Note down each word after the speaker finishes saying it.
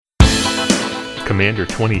Commander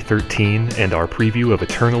 2013 and our preview of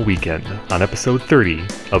Eternal Weekend on episode 30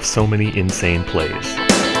 of So Many Insane Plays.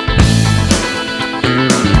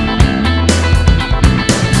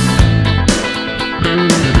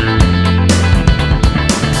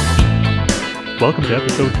 Welcome to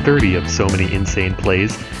episode 30 of So Many Insane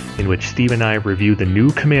Plays, in which Steve and I review the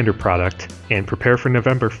new Commander product and prepare for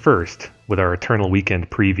November 1st with our Eternal Weekend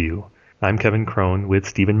preview. I'm Kevin Crone with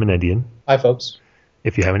Stephen Menedian. Hi, folks.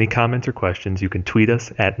 If you have any comments or questions, you can tweet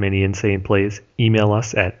us at Many Insane Plays, email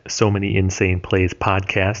us at So Many Insane Plays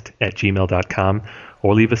podcast at gmail.com,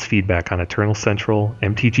 or leave us feedback on Eternal Central,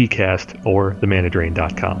 MTGcast, or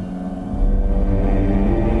themanadrain.com.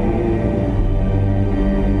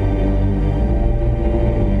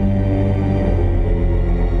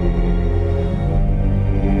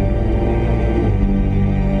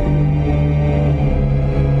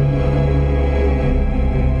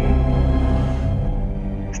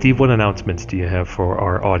 Steve, what announcements do you have for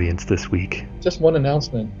our audience this week? Just one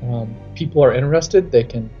announcement. People are interested. They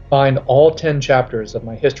can find all 10 chapters of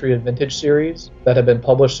my History of Vintage series that have been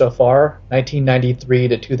published so far, 1993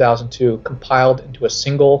 to 2002, compiled into a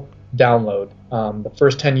single download. The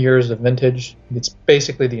first 10 years of Vintage, it's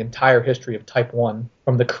basically the entire history of Type 1,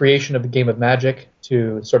 from the creation of the game of Magic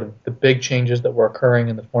to sort of the big changes that were occurring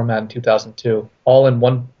in the format in 2002, all in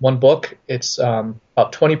one book. It's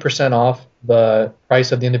about 20% off the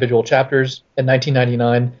price of the individual chapters in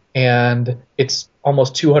 $19.99, and it's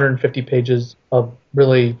almost 250 pages of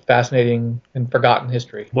really fascinating and forgotten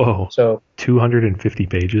history. Whoa! So 250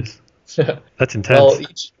 pages? That's intense. Well,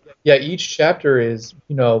 each chapter is,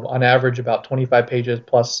 on average about 25 pages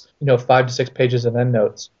plus, 5 to 6 pages of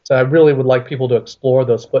endnotes. So I really would like people to explore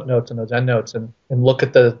those footnotes and those endnotes and look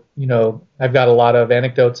at the, I've got a lot of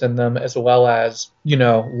anecdotes in them, as well as,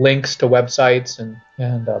 links to websites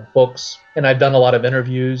and books. And I've done a lot of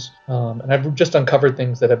interviews, and I've just uncovered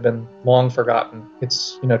things that have been long forgotten.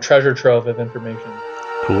 It's, treasure trove of information.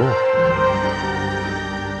 Cool.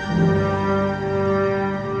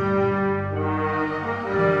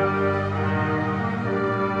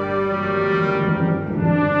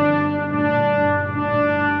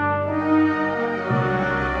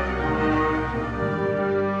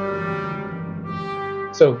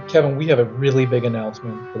 So, Kevin, we have a really big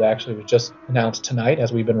announcement that actually was just announced tonight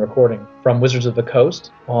as we've been recording from Wizards of the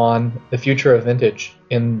Coast on the future of Vintage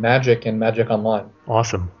in Magic and Magic Online.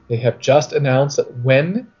 Awesome. They have just announced that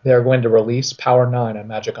when they're going to release Power 9 on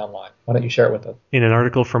Magic Online. Why don't you share it with us? In an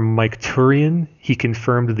article from Mike Turian, he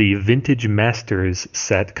confirmed the Vintage Masters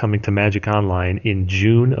set coming to Magic Online in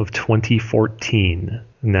June of 2014.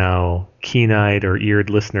 Now, keen-eyed or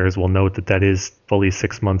eared listeners will note that is fully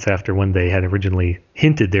 6 months after when they had originally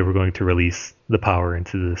hinted they were going to release the power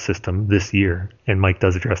into the system this year. And Mike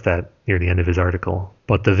does address that near the end of his article.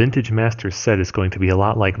 But the Vintage Masters set is going to be a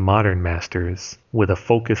lot like Modern Masters, with a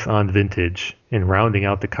focus on Vintage and rounding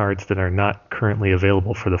out the cards that are not currently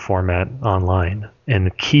available for the format online. And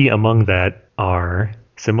the key among that are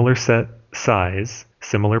similar set size,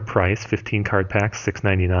 similar price, 15 card packs,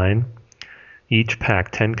 $6.99. Each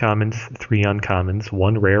pack 10 commons, 3 uncommons,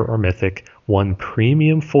 1 rare or mythic, 1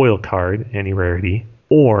 premium foil card, any rarity,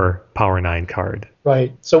 or Power 9 card.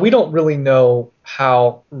 Right. So we don't really know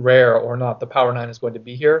how rare or not the Power 9 is going to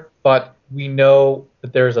be here, but we know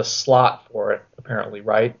that there's a slot for it, apparently,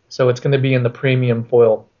 right? So it's going to be in the premium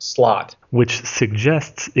foil slot. Which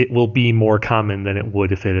suggests it will be more common than it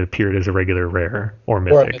would if it appeared as a regular rare or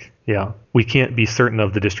mythic. Yeah. We can't be certain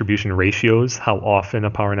of the distribution ratios, how often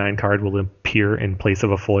a Power 9 card will appear in place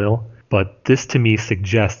of a foil. But this to me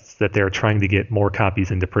suggests that they're trying to get more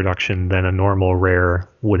copies into production than a normal rare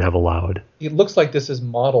would have allowed. It looks like this is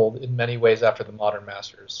modeled in many ways after the Modern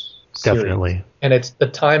Masters series. Definitely. And it's the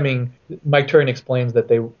timing. Mike Turian explains that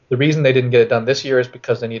the reason they didn't get it done this year is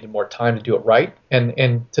because they needed more time to do it right.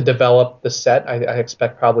 And to develop the set, I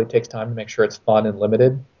expect probably takes time to make sure it's fun and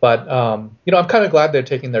limited. But, I'm kind of glad they're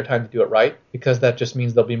taking their time to do it right, because that just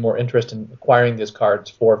means there'll be more interest in acquiring these cards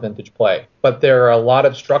for Vintage play. But there are a lot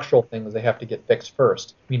of structural things they have to get fixed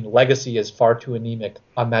first. I mean, Legacy is far too anemic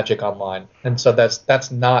on Magic Online. And so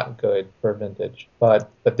that's not good for Vintage. But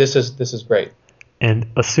this is great.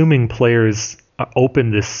 And assuming players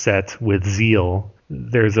open this set with zeal,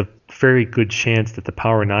 there's a very good chance that the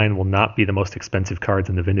Power 9 will not be the most expensive cards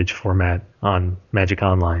in the Vintage format on Magic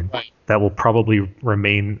Online. Right. That will probably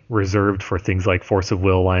remain reserved for things like Force of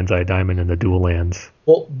Will, Lion's Eye Diamond, and the Dual Lands.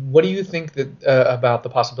 Well, what do you think that about the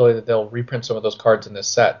possibility that they'll reprint some of those cards in this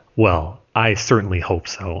set? Well, I certainly hope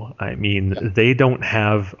so. I mean, they don't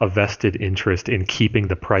have a vested interest in keeping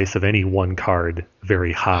the price of any one card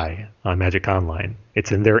very high on Magic Online.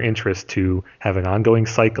 It's in their interest to have an ongoing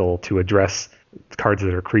cycle to address cards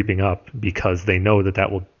that are creeping up because they know that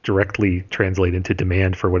that will directly translate into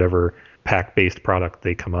demand for whatever pack-based product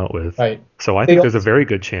they come out with. Right. So I think there's a very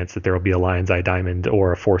good chance that there will be a Lion's Eye Diamond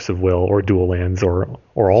or a Force of Will or dual lands or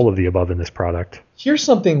all of the above in this product. Here's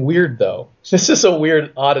something weird, though. This is a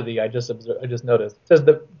weird oddity I just noticed. It says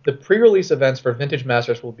the pre-release events for Vintage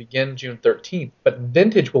Masters will begin June 13th, but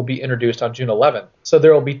Vintage will be introduced on June 11th. So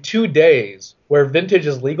there will be 2 days where Vintage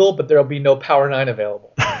is legal, but there will be no Power 9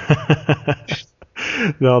 available.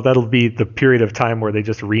 No, that'll be the period of time where they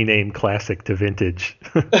just rename Classic to Vintage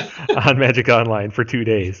on Magic Online for 2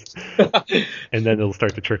 days, and then it'll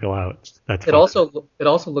start to trickle out. That's it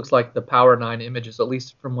also looks like the Power 9 images, at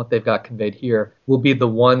least from what they've got conveyed here, will be the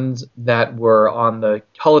ones that were on the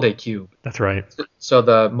Holiday Cube. That's right. So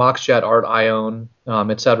the Moxjet art I own,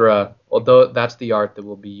 etc. Although that's the art that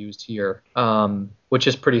will be used here, which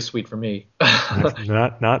is pretty sweet for me.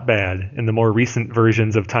 not bad. And the more recent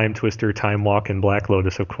versions of Time Twister, Time Walk, and Black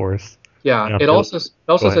Lotus, of course. Yeah, it also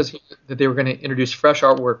says that they were going to introduce fresh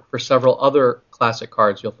artwork for several other classic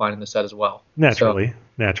cards you'll find in the set as well. Naturally.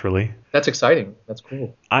 That's exciting. That's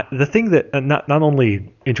cool. The thing that not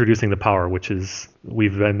only introducing the power, which is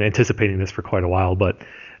we've been anticipating this for quite a while, but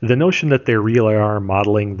the notion that they really are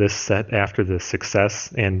modeling this set after the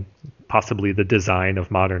success and possibly the design of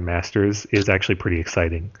Modern Masters is actually pretty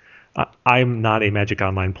exciting. I'm not a Magic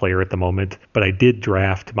Online player at the moment, but I did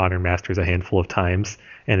draft Modern Masters a handful of times,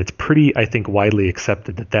 and it's pretty, I think, widely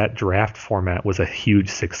accepted that draft format was a huge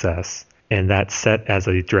success. And that set as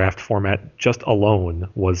a draft format just alone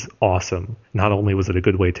was awesome. Not only was it a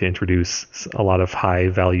good way to introduce a lot of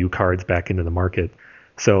high-value cards back into the market,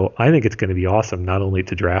 so I think it's going to be awesome not only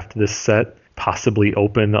to draft this set, possibly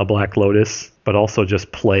open a Black Lotus, but also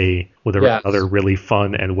just play with another really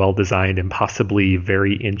fun and well-designed and possibly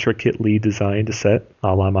very intricately designed set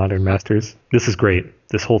a la Modern Masters. This is great.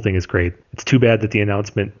 This whole thing is great. It's too bad that the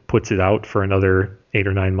announcement puts it out for another 8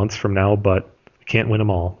 or 9 months from now, but you can't win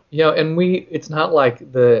them all. And it's not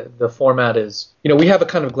like the format is, we have a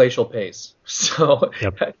kind of glacial pace. So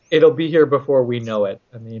yep. It'll be here before we know it.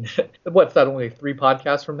 I mean, what's that, only 3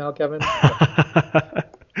 podcasts from now, Kevin?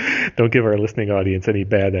 Don't give our listening audience any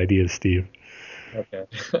bad ideas, Steve. Okay.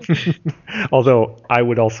 Although I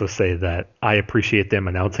would also say that I appreciate them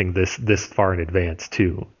announcing this far in advance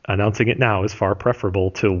too. Announcing it now is far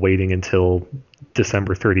preferable to waiting until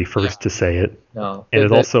December 31st to say it. No. And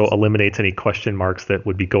it also eliminates any question marks that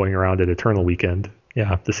would be going around at Eternal Weekend.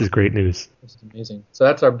 Yeah, this is great news. This is amazing. So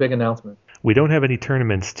that's our big announcement. We don't have any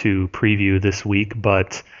tournaments to preview this week,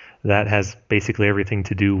 but that has basically everything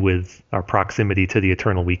to do with our proximity to the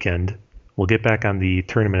Eternal Weekend. We'll get back on the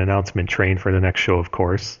tournament announcement train for the next show, of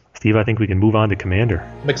course. Steve, I think we can move on to Commander.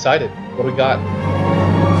 I'm excited. What do we got?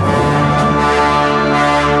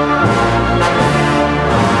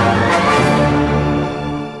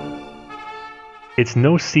 It's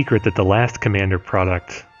no secret that the last Commander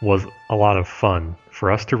product was a lot of fun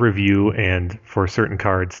for us to review and for certain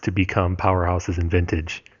cards to become powerhouses in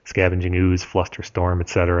Vintage. Scavenging Ooze, Flusterstorm,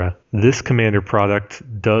 etc. This Commander product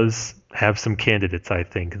does have some candidates, I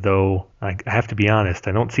think, though I have to be honest,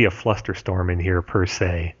 I don't see a Flusterstorm in here per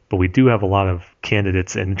se, but we do have a lot of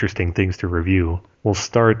candidates and interesting things to review. We'll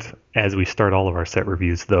start, as we start all of our set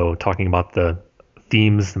reviews, though, talking about the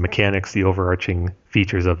themes, the mechanics, the overarching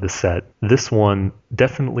features of the set. This one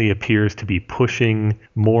definitely appears to be pushing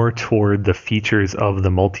more toward the features of the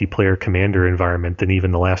multiplayer Commander environment than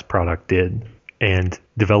even the last product did, and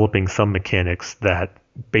developing some mechanics that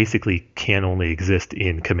basically can only exist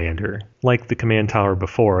in Commander. Like the Command Tower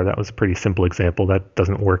before, that was a pretty simple example. That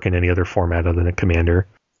doesn't work in any other format other than Commander.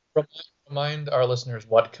 Remind our listeners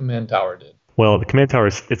what Command Tower did. Well, the Command Tower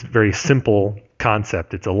it's a very simple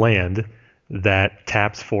concept. It's a land that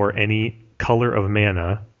taps for any color of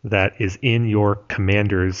mana that is in your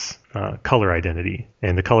commander's color identity.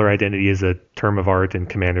 And the color identity is a term of art in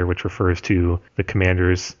Commander which refers to the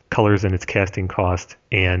commander's colors in its casting cost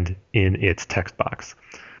and in its text box.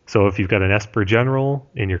 So if you've got an Esper General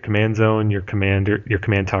in your command zone, your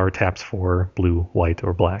command tower taps for blue, white,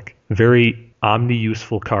 or black. Very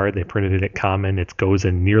omni-useful card. They printed it at Common. It goes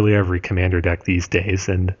in nearly every Commander deck these days,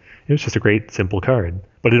 and it was just a great, simple card.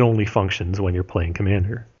 But it only functions when you're playing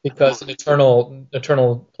Commander. Because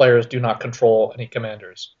Eternal players do not control any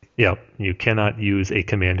commanders. Yep, you cannot use a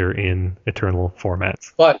Commander in Eternal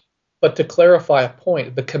formats. But to clarify a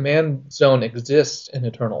point, the command zone exists in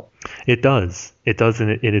Eternal. It does. It does,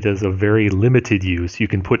 and it is a very limited use. You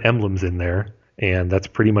can put emblems in there, and that's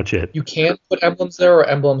pretty much it. You can't put emblems there, or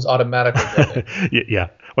emblems automatically go there? Yeah.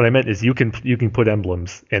 What I meant is you can put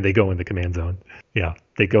emblems, and they go in the command zone. Yeah,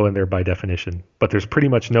 they go in there by definition. But there's pretty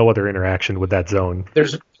much no other interaction with that zone.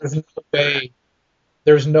 There's no way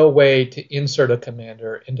there's no way to insert a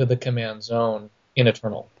commander into the command zone in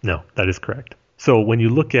Eternal. No, that is correct. So when you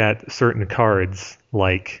look at certain cards,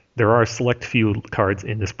 like there are a select few cards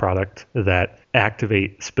in this product that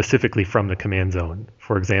activate specifically from the command zone.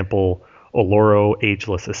 For example, Oloro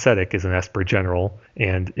Ageless Ascetic is an Esper General,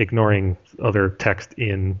 and ignoring other text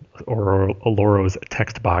in Oloro's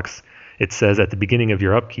text box, it says at the beginning of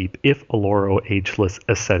your upkeep, if Oloro Ageless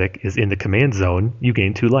Ascetic is in the command zone, you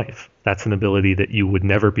gain 2 life. That's an ability that you would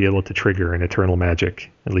never be able to trigger in Eternal Magic,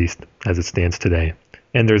 at least as it stands today.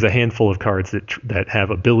 And there's a handful of cards that have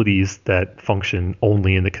abilities that function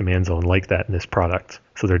only in the command zone like that in this product.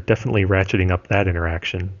 So they're definitely ratcheting up that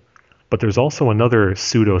interaction. But there's also another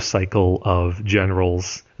pseudo cycle of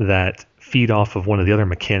generals that feed off of one of the other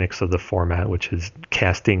mechanics of the format, which is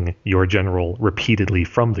casting your general repeatedly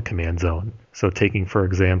from the command zone. So taking, for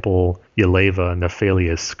example, Yeleva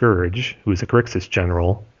Nephalia's Scourge, who's a Grixis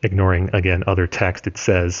general, ignoring, again, other text, it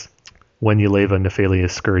says, when Yeleva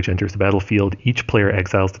Nephalia's Scourge enters the battlefield, each player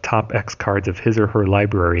exiles the top X cards of his or her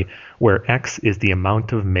library, where X is the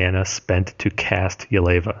amount of mana spent to cast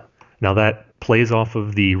Yeleva. Now that plays off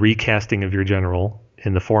of the recasting of your general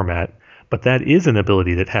in the format, but that is an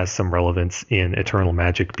ability that has some relevance in Eternal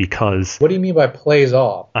Magic because... What do you mean by plays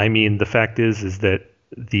off? I mean, the fact is that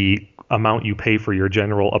the amount you pay for your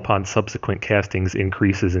general upon subsequent castings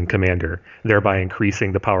increases in Commander, thereby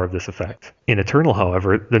increasing the power of this effect. In Eternal,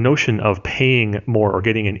 however, the notion of paying more or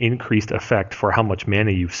getting an increased effect for how much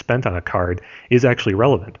mana you've spent on a card is actually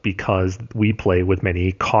relevant because we play with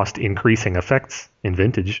many cost-increasing effects in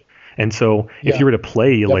Vintage. And so if you were to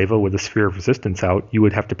play Yeleva with a Sphere of Resistance out, you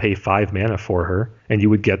would have to pay 5 mana for her, and you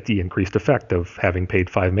would get the increased effect of having paid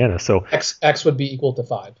 5 mana. So X would be equal to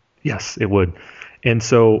 5. Yes, it would. And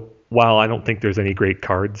so while I don't think there's any great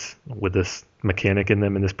cards with this mechanic in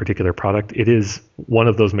them in this particular product, it is one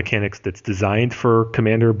of those mechanics that's designed for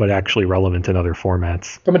Commander but actually relevant in other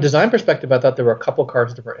formats. From a design perspective, I thought there were a couple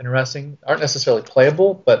cards that were interesting. Aren't necessarily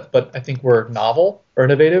playable, but I think were novel or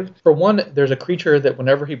innovative. For one, there's a creature that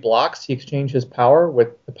whenever he blocks, he exchanges his power with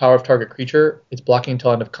the power of target creature. It's blocking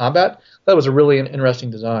until end of combat. That was a really an interesting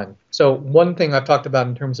design. So one thing I've talked about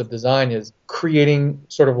in terms of design is creating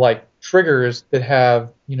sort of like triggers that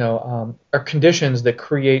have, are conditions that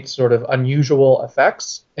create sort of unusual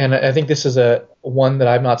effects. And I think this is one that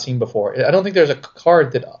I've not seen before. I don't think there's a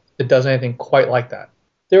card that does anything quite like that.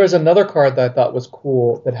 There was another card that I thought was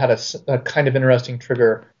cool that had a kind of interesting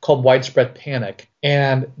trigger called Widespread Panic.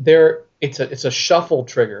 And it's a shuffle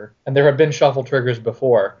trigger, and there have been shuffle triggers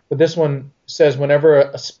before. But this one says whenever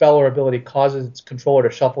a spell or ability causes its controller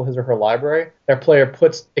to shuffle his or her library, that player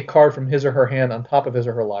puts a card from his or her hand on top of his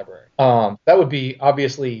or her library. That would be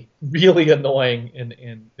obviously really annoying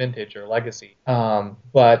in Vintage or Legacy.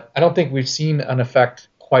 But I don't think we've seen an effect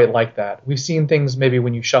quite like that. We've seen things maybe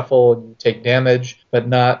when you shuffle and you take damage, but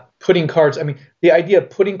not putting cards. I mean, the idea of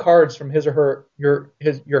putting cards from his or her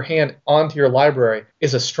your hand onto your library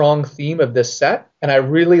is a strong theme of this set, and I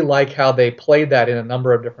really like how they played that in a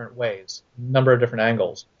number of different ways, a number of different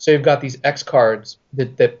angles. So you've got these X cards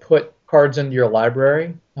that put cards into your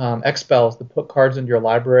library, X spells that put cards into your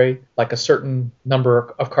library like a certain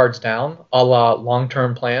number of cards down, a la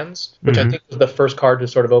long-term plans, which I think was the first card to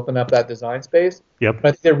sort of open up that design space. Yep. But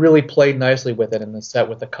I think they really played nicely with it in the set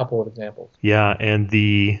with a couple of examples. Yeah, and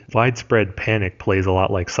the Widespread Panic plays a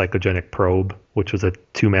lot like Psychogenic Probe, which was a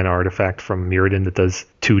 2-mana artifact from Mirrodin that does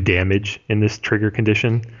 2 damage in this trigger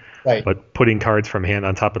condition. Right. But putting cards from hand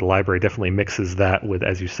on top of the library definitely mixes that with,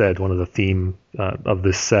 as you said, one of the theme of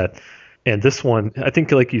this set. And this one, I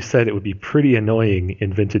think, like you said, it would be pretty annoying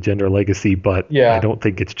in Vintage and or Legacy, but I don't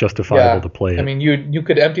think it's justifiable to play it. I mean, you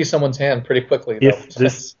could empty someone's hand pretty quickly.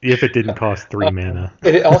 If it didn't cost 3 mana.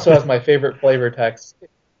 It also has my favorite flavor text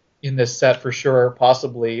in this set for sure,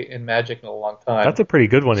 possibly in Magic in a long time. That's a pretty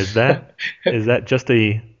good one. Is that just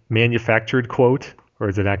a manufactured quote, or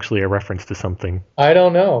is it actually a reference to something? I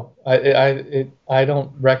don't know. I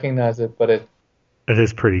don't recognize it, but it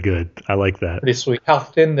is pretty good. I like that. Pretty sweet. How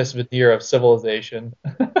thin this veneer of civilization.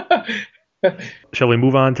 Shall we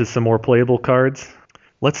move on to some more playable cards?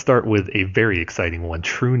 Let's start with a very exciting one,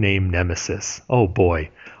 True Name Nemesis. Oh boy.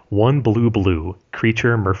 1 blue,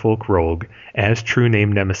 creature, merfolk, rogue. As True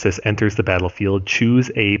Name Nemesis enters the battlefield,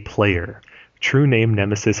 choose a player. True Name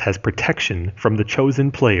Nemesis has protection from the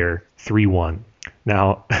chosen player, 3/1.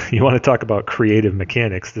 Now, you want to talk about creative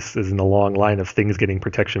mechanics. This is in a long line of things getting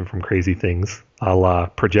protection from crazy things, a la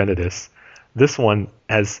Progenitus. This one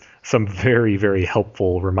Has some very, very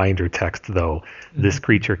helpful reminder text, though. This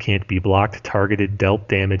creature can't be blocked, targeted, dealt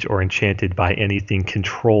damage, or enchanted by anything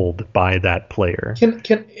controlled by that player.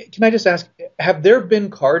 Can I just ask, have there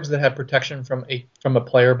been cards that have protection from a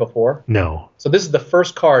player before? No. So this is the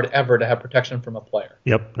first card ever to have protection from a player.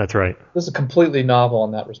 Yep, that's right. This is completely novel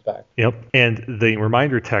in that respect. Yep, and the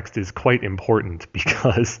reminder text is quite important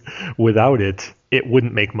because without it, it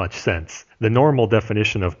wouldn't make much sense. The normal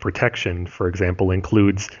definition of protection, for example,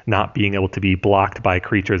 includes not being able to be blocked by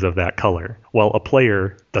creatures of that color. Well, a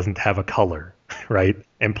player doesn't have a color, right?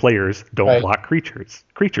 And players don't block creatures.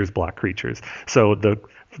 Creatures block creatures. So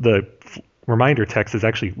the reminder text is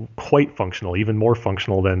actually quite functional, even more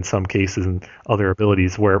functional than some cases and other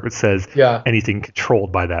abilities where it says anything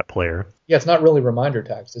controlled by that player. Yeah, it's not really reminder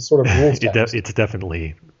text. It's sort of rules text. It's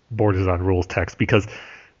definitely borders on rules text because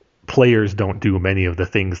players don't do many of the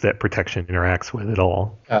things that protection interacts with at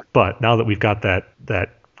all. But now that we've got that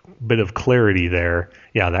bit of clarity there,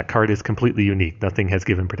 that card is completely unique. Nothing has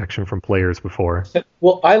given protection from players before.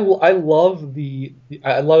 Well, I love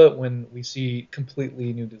I love it when we see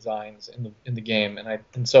completely new designs in the game, and I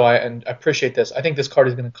appreciate this. I think this card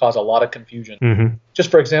is going to cause a lot of confusion. Mm-hmm.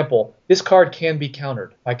 Just for example, this card can be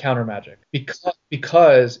countered by counter magic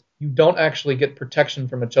because you don't actually get protection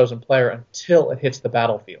from a chosen player until it hits the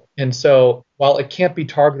battlefield. And so while it can't be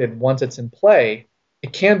targeted once it's in play,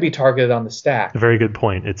 it can be targeted on the stack. A very good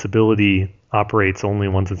point. Its ability operates only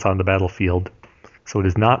once it's on the battlefield, so it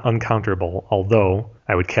is not uncounterable, although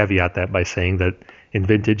I would caveat that by saying that in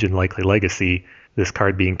Vintage and likely Legacy, this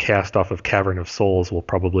card being cast off of Cavern of Souls will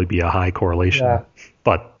probably be a high correlation. Yeah.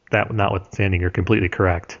 But that notwithstanding, you're completely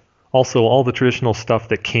correct. Also, all the traditional stuff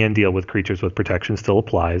that can deal with creatures with protection still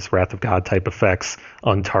applies. Wrath of God type effects,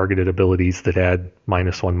 untargeted abilities that add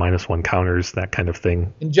 -1/-1 counters, that kind of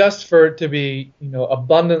thing. And just for it to be,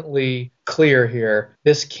 abundantly clear here,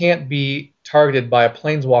 this can't be targeted by a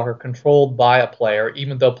planeswalker controlled by a player,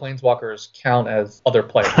 even though planeswalkers count as other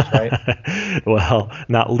players, right? Well,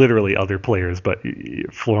 not literally other players, but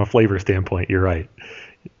from a flavor standpoint, you're right.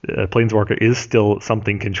 Planeswalker is still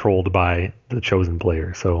something controlled by the chosen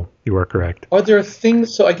player, so you are correct. Are there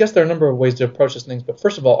things, so I guess there are a number of ways to approach these things, but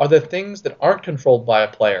first of all, are there things that aren't controlled by a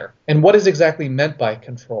player? And what is exactly meant by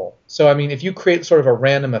control? So, I mean, if you create sort of a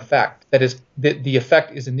random effect, that is, the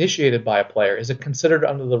effect is initiated by a player, is it considered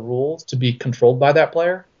under the rules to be controlled by that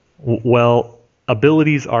player? Well,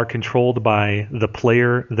 abilities are controlled by the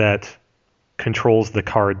player that controls the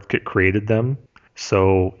card that created them.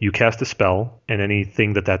 So you cast a spell, and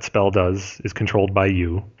anything that spell does is controlled by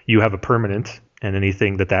you. You have a permanent, and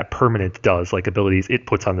anything that permanent does, like abilities it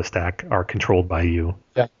puts on the stack, are controlled by you.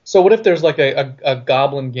 Yeah. So what if there's like a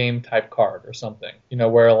Goblin game type card or something,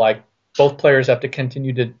 where like both players have to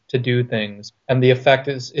continue to do things, and the effect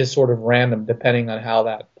is sort of random depending on how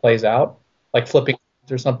that plays out, like flipping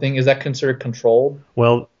or something? Is that considered controlled?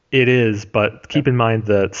 Well, it is, but keep in mind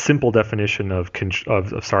the simple definition of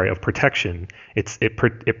protection.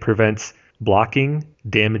 It prevents blocking,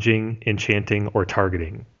 damaging, enchanting, or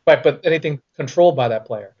targeting. Right, but anything controlled by that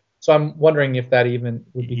player. So I'm wondering if that even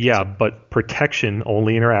would be considered. But protection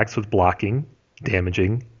only interacts with blocking,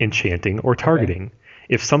 damaging, enchanting, or targeting. Okay.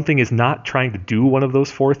 If something is not trying to do one of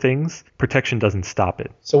those four things, protection doesn't stop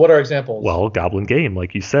it. So what are examples? Well, Goblin Game,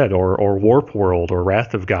 like you said, or Warp World, or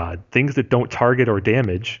Wrath of God. Things that don't target or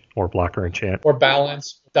damage, or block or enchant. Or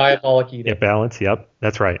balance, Diabolic Edict. Yeah, balance, yep,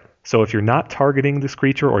 that's right. So if you're not targeting this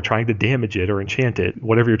creature or trying to damage it or enchant it,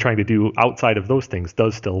 whatever you're trying to do outside of those things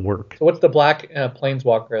does still work. So what's the black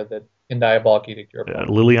planeswalker that in Diabolic Edict you're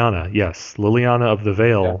Liliana, yes. Liliana of the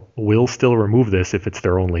Veil will still remove this if it's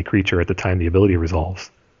their only creature at the time the ability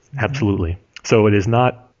resolves. Mm-hmm. Absolutely. So it is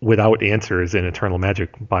not without answers in Eternal Magic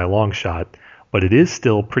by a long shot, but it is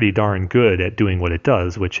still pretty darn good at doing what it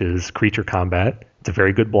does, which is creature combat. It's a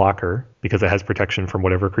very good blocker because it has protection from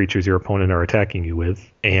whatever creatures your opponent are attacking you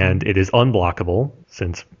with. And it is unblockable,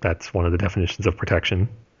 since that's one of the definitions of protection,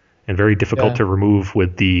 and very difficult to remove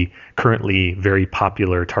with the currently very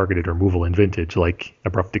popular targeted removal in Vintage, like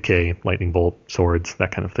Abrupt Decay, Lightning Bolt, Swords,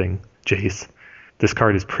 that kind of thing, Jace. This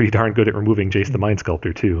card is pretty darn good at removing Jace the Mind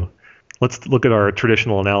Sculptor, too. Let's look at our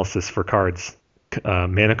traditional analysis for cards.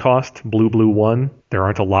 Mana cost, blue 1. There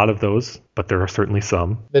aren't a lot of those, but there are certainly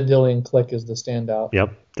some. Vendilion Clique is the standout.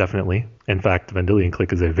 Yep, definitely. In fact, Vendilion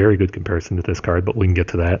Clique is a very good comparison to this card, but we can get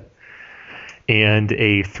to that. And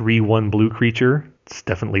a 3/1 blue creature, it's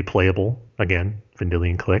definitely playable. Again,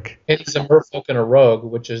 Vendilion Clique. It's a Merfolk and a Rogue,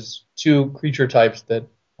 which is two creature types that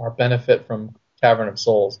are benefit from Cavern of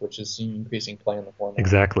Souls, which is seeing increasing play in the format.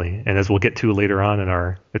 Exactly. And as we'll get to later on in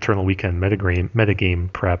our Eternal Weekend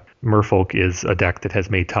metagame prep, Merfolk is a deck that has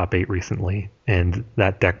made top 8 recently. And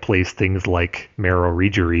that deck plays things like Marrow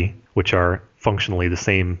Reejerey, which are functionally the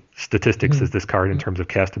same statistics as this card in terms of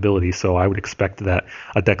castability. So I would expect that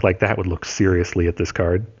a deck like that would look seriously at this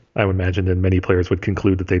card. I would imagine that many players would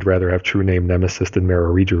conclude that they'd rather have True Name Nemesis than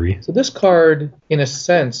Marrow Reejerey. So this card, in a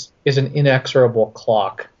sense, is an inexorable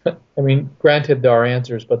clock. I mean, granted, there are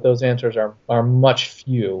answers, but those answers are much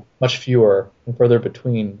fewer and further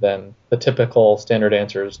between than the typical standard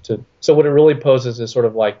answers. So what it really poses is sort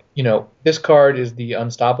of like, this card is the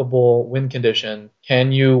unstoppable win condition.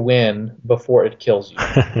 Can you win before it kills you?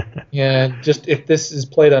 And just if this is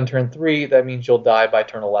played on turn 3, that means you'll die by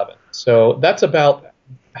turn 11. So that's about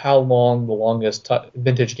how long the longest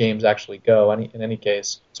vintage games actually go in any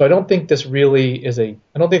case. So I don't think this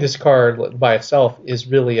card by itself is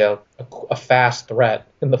really a fast threat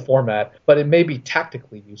in the format, but it may be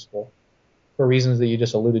tactically useful for reasons that you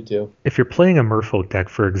just alluded to. If you're playing a Merfolk deck,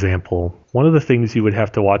 for example, one of the things you would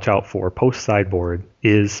have to watch out for post-sideboard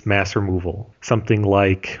is mass removal. Something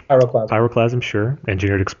like Pyroclasm, sure,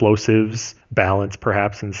 Engineered Explosives, Balance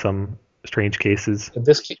perhaps in some strange cases.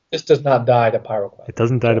 This does not die to Pyroclasm. It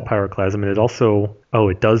doesn't die to Pyroclasm, and it also... Oh,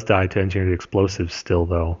 it does die to Engineered Explosives still,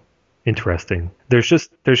 though. Interesting. There's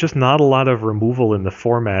just not a lot of removal in the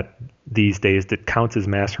format these days that counts as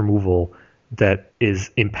mass removal that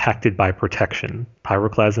is impacted by protection.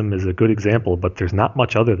 Pyroclasm is a good example, but there's not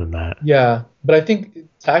much other than that. Yeah, but I think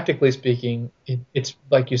tactically speaking, it's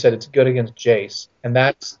like you said, it's good against Jace, and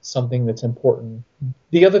that's something that's important.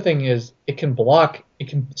 The other thing is it can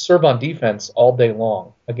serve on defense all day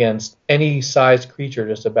long against any sized creature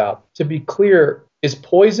just about. To be clear, is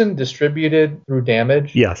poison distributed through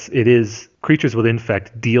damage? Yes, it is. Creatures with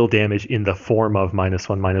Infect deal damage in the form of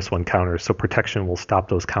 -1/-1 counters, so protection will stop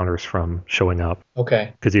those counters from showing up.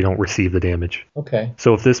 Okay. Because you don't receive the damage. Okay.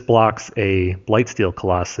 So if this blocks a Blightsteel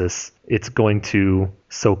Colossus, it's going to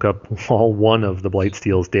soak up all one of the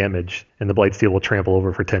Blightsteel's damage, and the Blightsteel will trample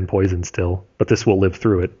over for 10 poison still, but this will live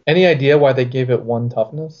through it. Any idea why they gave it 1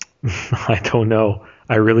 toughness? I don't know.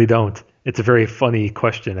 I really don't. It's a very funny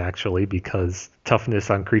question, actually, because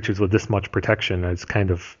toughness on creatures with this much protection is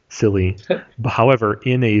kind of silly. However,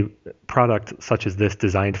 in a product such as this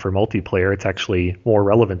designed for multiplayer, it's actually more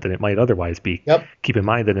relevant than it might otherwise be. Yep. Keep in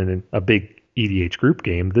mind that in a big EDH group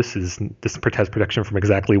game, this has protection from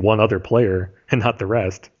exactly one other player and not the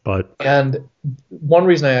rest. And one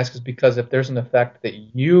reason I ask is because if there's an effect that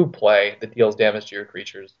you play that deals damage to your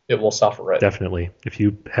creatures, it will suffer it. Definitely. If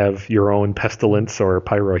you have your own Pestilence or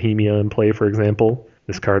Pyrohemia in play, for example,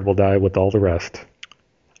 this card will die with all the rest.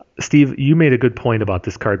 Steve, you made a good point about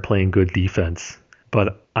this card playing good defense,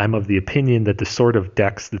 but I'm of the opinion that the sort of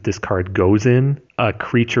decks that this card goes in, a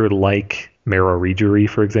creature like Marrow Reejerey,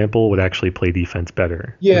 for example, would actually play defense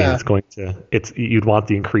better. Yeah. I mean, you'd want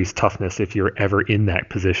the increased toughness if you're ever in that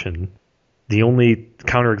position. The only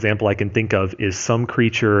counterexample I can think of is some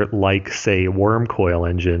creature like, say, Wormcoil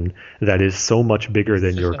Engine that is so much bigger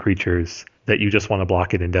than your creatures that you just want to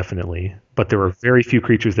block it indefinitely. But there are very few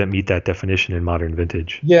creatures that meet that definition in modern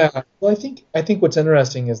Vintage. Yeah, well, I think what's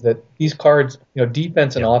interesting is that these cards,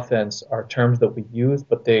 defense and offense are terms that we use,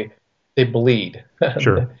 but they bleed.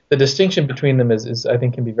 Sure. The distinction between them is I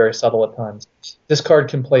think can be very subtle at times. This card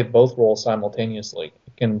can play both roles simultaneously.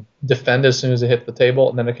 It can defend as soon as it hits the table,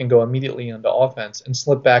 and then it can go immediately into offense and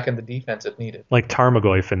slip back into defense if needed. Like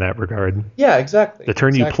Tarmogoyf in that regard. Yeah, exactly. The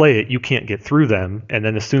turn you play it, you can't get through them, and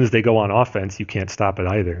then as soon as they go on offense, you can't stop it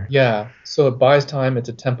either. Yeah, so it buys time. It's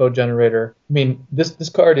a tempo generator. I mean, this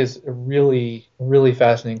card is a really, really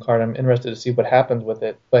fascinating card. I'm interested to see what happens with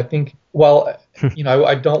it. But I think,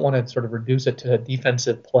 I don't want to sort of reduce it to a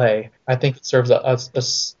defensive play. I think it serves a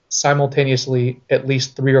simultaneously at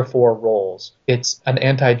least 3 or 4 roles. It's an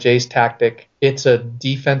anti-Jace tactic. It's a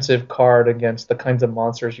defensive card against the kinds of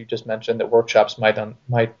monsters you just mentioned that workshops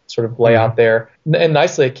might sort of lay out there. And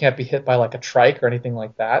nicely, it can't be hit by like a trike or anything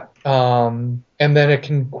like that. And then it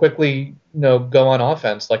can quickly go on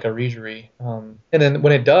offense like a Reejerey. And then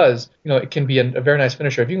when it does, it can be a very nice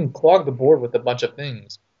finisher. If you can clog the board with a bunch of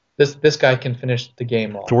things, this guy can finish the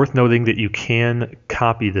game off. It's worth noting that you can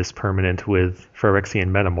copy this permanent with Phyrexian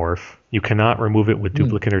Metamorph. You cannot remove it with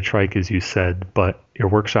Duplicate or Trike, as you said, but your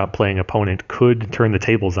workshop playing opponent could turn the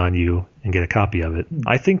tables on you and get a copy of it.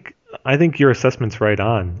 I think your assessment's right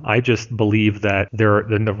on. I just believe that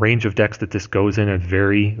the range of decks that this goes in is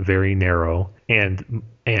very, very narrow, and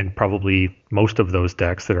probably most of those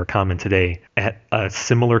decks that are common today at a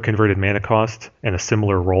similar converted mana cost and a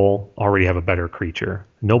similar role already have a better creature.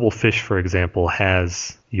 Noble Fish, for example,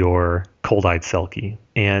 has your Cold-Eyed Selkie.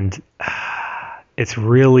 And it's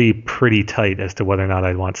really pretty tight as to whether or not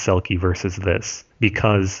I'd want Selkie versus this.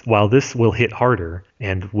 Because while this will hit harder,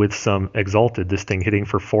 and with some Exalted, this thing hitting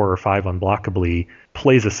for 4 or 5 unblockably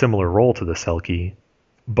plays a similar role to the Selkie,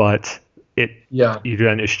 but you're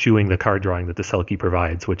then eschewing the card drawing that the Selkie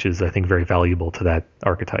provides, which is, I think, very valuable to that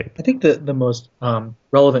archetype. I think the most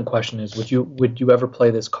relevant question is, would you ever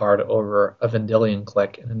play this card over a Vendilion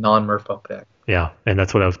Clique in a non-Merfolk deck? Yeah, and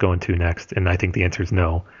that's what I was going to next, and I think the answer is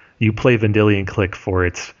no. You play Vendilion Clique for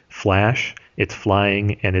its flash, its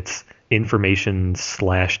flying, and its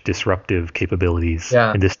information/disruptive capabilities,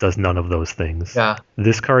 and this does none of those things. Yeah.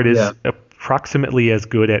 This card is approximately as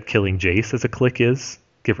good at killing Jace as a Clique is,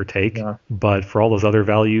 give or take. Yeah. But for all those other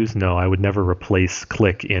values, no, I would never replace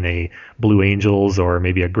Clique in a Blue Angels or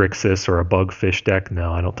maybe a Grixis or a Bugfish deck.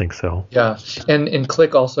 No, I don't think so. Yeah, and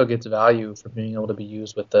Clique also gets value for being able to be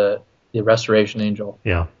used with the Restoration Angel.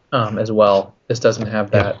 Yeah. As well. This doesn't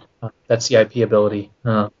have that that CIP ability.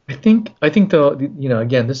 I think though,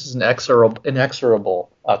 again, this is an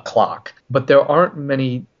inexorable clock, but there aren't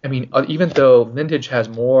many. I mean, even though Vintage has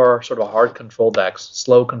more sort of hard control decks,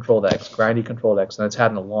 slow control decks, grindy control decks than it's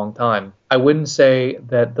had in a long time, I wouldn't say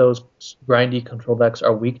that those grindy control decks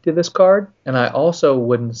are weak to this card, and I also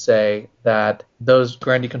wouldn't say that those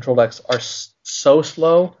grindy control decks are so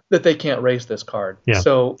slow that they can't race this card. Yeah,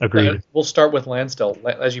 so agreed. We'll start with Landstill.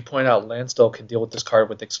 As you point out, Landstill can deal with this card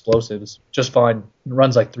with explosives just fine. It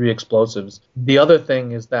runs like 3 explosives. The other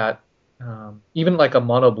thing is that even like a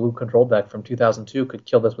mono blue control deck from 2002 could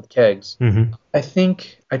kill this with kegs. Mm-hmm. I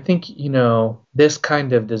think this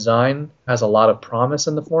kind of design has a lot of promise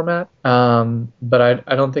in the format, but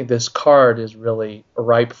I don't think this card is really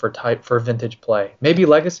ripe for Vintage play. Maybe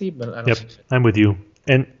Legacy, but I don't. Yep, I'm with you.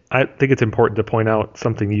 And I think it's important to point out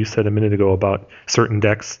something you said a minute ago about certain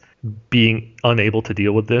decks being unable to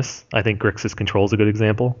deal with this. I think Grixis Control is a good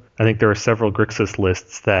example. I think there are several Grixis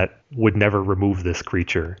lists that would never remove this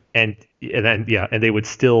creature, and they would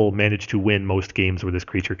still manage to win most games where this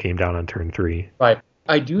creature came down on turn 3. Right.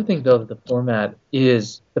 I do think though that the format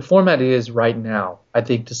is right now, I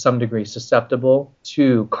think to some degree I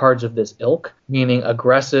to cards of this ilk, meaning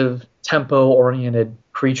aggressive, tempo-oriented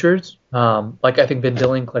creatures. Like I think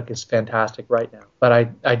Vendilion Clique is fantastic right now, but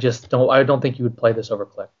I don't think you would play this over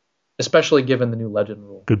Clique, especially given the new Legend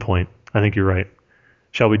rule. Good point. I think you're right.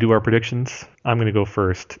 Shall we do our predictions? I'm going to go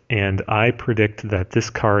first, and I predict that this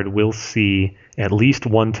card will see at least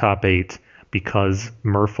one top 8 because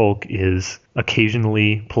Merfolk is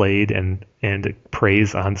occasionally played and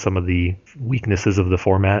preys on some of the weaknesses of the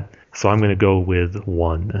format. So I'm going to go with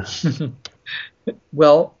 1.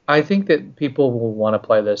 Well, I think that people will want to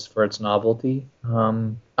play this for its novelty.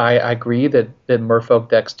 I agree that Merfolk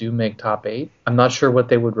decks do make top 8. I'm not sure what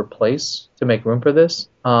they would replace to make room for this.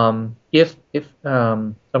 If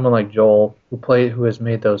someone like Joel, who has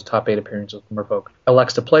made those top 8 appearances with Merfolk,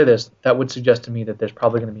 elects to play this, that would suggest to me that there's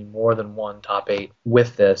probably going to be more than one top 8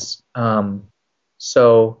 with this. But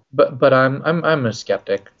I'm a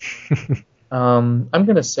skeptic. I'll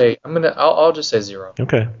just say 0.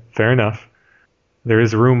 Okay, fair enough. There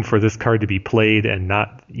is room for this card to be played and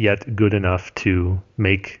not yet good enough to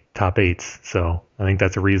make top 8s, so I think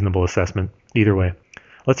that's a reasonable assessment. Either way,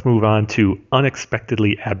 let's move on to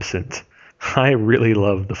Unexpectedly Absent. I really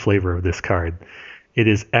love the flavor of this card. It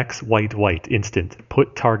is X white instant.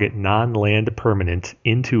 Put target non-land permanent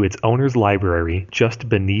into its owner's library just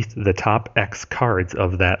beneath the top X cards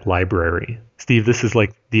of that library. Steve, this is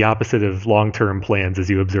like the opposite of long-term plans, as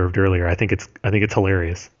you observed earlier. I think it's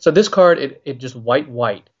hilarious. So this card, it just white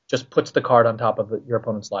just puts the card on top of your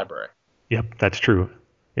opponent's library. Yep, that's true.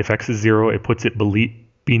 If X is 0, it puts it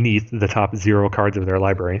beneath the top 0 cards of their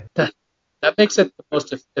library. That makes it the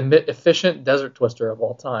most efficient Desert Twister of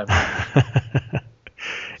all time.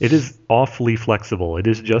 It is awfully flexible. It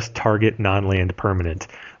is just target non-land permanent,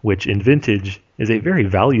 which in Vintage is a very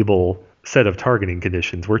valuable set of targeting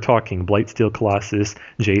conditions. We're talking Blightsteel Colossus,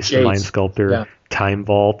 Jace the Mind Sculptor, Time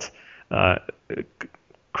Vault,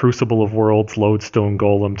 Crucible of Worlds, Lodestone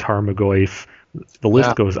Golem, Tarmogoyf. The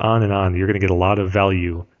list goes on and on. You're going to get a lot of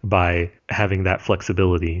value by having that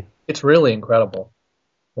flexibility. It's really incredible,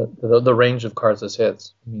 the range of cards this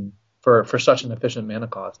hits. I mean, for such an efficient mana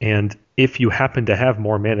cost. And if you happen to have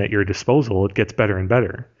more mana at your disposal, it gets better and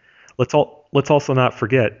better. Let's also not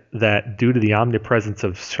forget that due to the omnipresence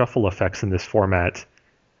of shuffle effects in this format,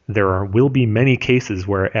 there will be many cases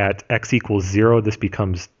where at X equals 0, this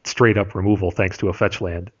becomes straight up removal thanks to a fetch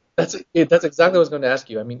land. That's exactly what I was going to ask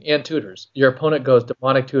you. I mean, and tutors. Your opponent goes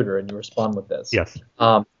Demonic Tutor, and you respond with this. Yes.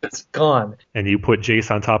 It's gone. And you put Jace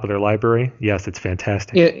on top of their library. Yes, it's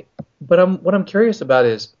fantastic. But what I'm curious about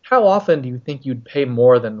is how often do you think you'd pay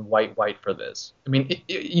more than white white for this? I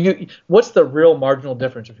mean, what's the real marginal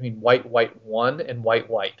difference between white white one and white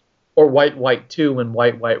white, or white white two and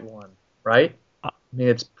white white one, right? I mean,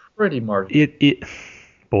 it's pretty marginal.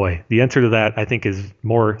 Boy, the answer to that I think is a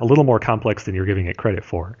little more complex than you're giving it credit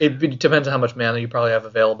for. It depends on how much mana you probably have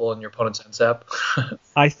available in your opponent's end step.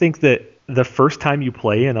 I think that the first time you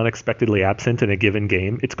play an unexpectedly absent in a given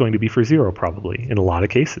game, it's going to be for 0 probably in a lot of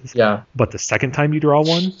cases. Yeah. But the second time you draw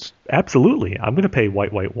one, absolutely. I'm going to pay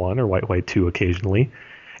white white 1 or white white 2 occasionally.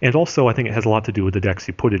 And also I think it has a lot to do with the decks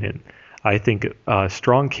you put it in. I think a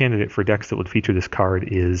strong candidate for decks that would feature this card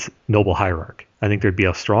is Noble Hierarch. I think there'd be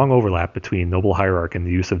a strong overlap between Noble Hierarch and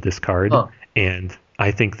the use of this card. And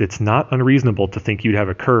I think that's not unreasonable to think you'd have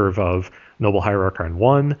a curve of Noble Hierarch on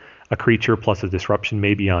 1, a creature plus a disruption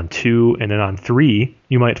maybe on 2, and then on 3,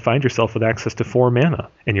 you might find yourself with access to 4 mana.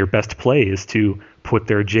 And your best play is to put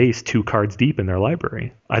their Jace 2 cards deep in their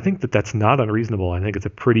library. I think that that's not unreasonable. I think it's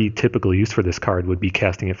a pretty typical use for this card would be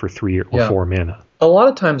casting it for 3 or 4 mana. A lot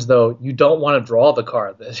of times, though, you don't want to draw the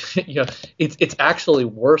card. It's actually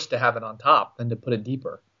worse to have it on top than to put it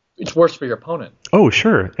deeper. It's worse for your opponent. Oh,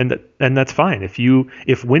 sure. And that's fine.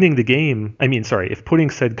 If winning the game, if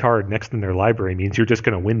putting said card next in their library means you're just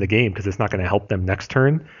going to win the game because it's not going to help them next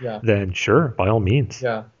turn, then sure, by all means.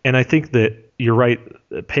 Yeah. And I think that you're right.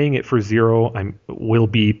 Paying it for 0 will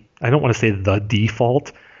be, I don't want to say the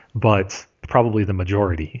default, but probably the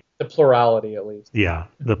majority. The plurality, at least. Yeah,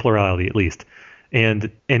 the plurality at least.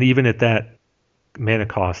 And even at that mana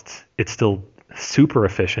cost, it's still super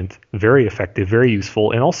efficient, very effective, very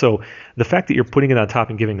useful. And also the fact that you're putting it on top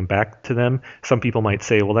and giving them back to them, some people might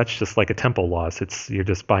say, well, that's just like a tempo loss. You're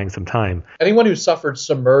just buying some time. Anyone who suffered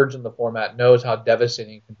Submerge in the format knows how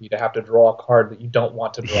devastating it can be to have to draw a card that you don't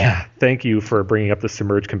want to draw. Yeah, thank you for bringing up the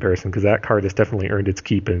Submerge comparison, because that card has definitely earned its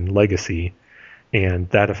keep in Legacy. And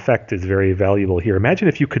that effect is very valuable here. Imagine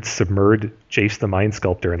if you could submerge Jace the Mind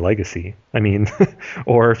Sculptor in Legacy.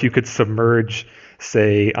 Or if you could submerge,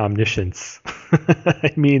 say, Omniscience.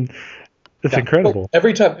 It's incredible.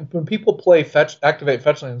 Every time when people play activate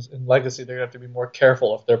fetch lands in Legacy, they're going to have to be more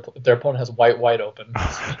careful if their opponent has white open.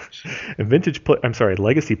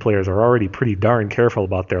 Legacy players are already pretty darn careful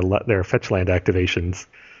about their fetch land activations.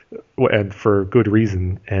 And for good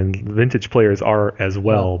reason, and Vintage players are as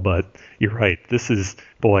well, but you're right,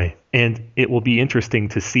 and it will be interesting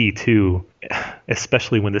to see too,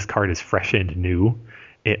 especially when this card is fresh and new,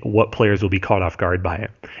 what players will be caught off guard by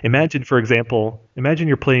it. Imagine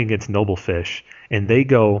you're playing against Noble Fish, and they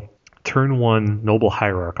go turn 1 Noble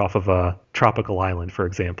Hierarch off of a tropical island, for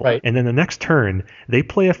example, right. And then the next turn, they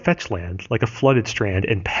play a fetch land, like a Flooded Strand,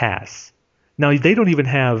 and pass. Now, they don't even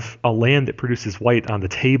have a land that produces white on the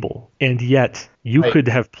table, and yet you could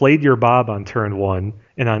have played your Bob on turn 1,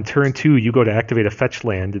 and on turn 2 you go to activate a fetch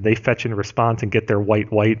land, and they fetch in response and get their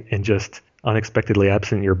white and just unexpectedly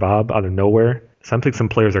absent your Bob out of nowhere. So I think some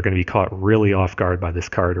players are going to be caught really off guard by this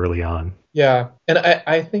card early on. Yeah, and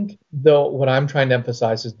I think, though, what I'm trying to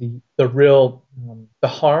emphasize is the real the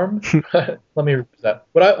harm. Let me repeat that.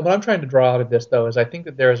 What I'm trying to draw out of this, though, is I think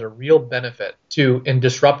that there is a real benefit and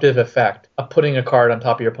disruptive effect of putting a card on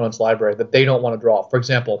top of your opponent's library that they don't want to draw. For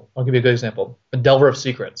example, I'll give you a good example: the Delver of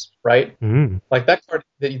Secrets, right? Like that card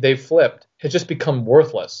that they flipped has just become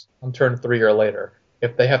worthless on turn 3 or later.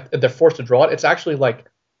 If they're forced to draw it, it's actually like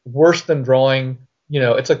worse than drawing.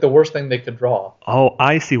 It's like the worst thing they could draw. Oh,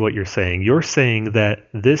 I see what you're saying. You're saying that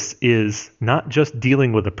this is not just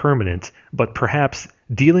dealing with the permanent, but perhaps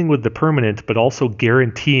dealing with the permanent, but also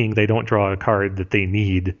guaranteeing they don't draw a card that they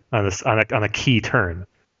need on a key turn.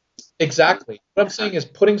 Exactly. What I'm saying is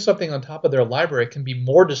putting something on top of their library can be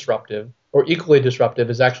more disruptive, or equally disruptive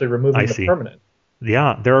as actually removing the permanent.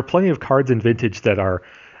 Yeah, there are plenty of cards in Vintage that are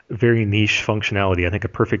very niche functionality. I think a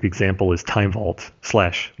perfect example is Time Vault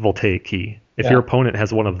 / Voltaic Key. If your opponent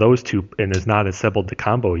has one of those two and is not assembled to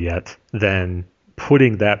combo yet, then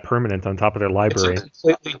putting that permanent on top of their library, it's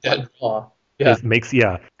a completely dead draw. Makes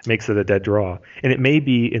it a dead draw. And it may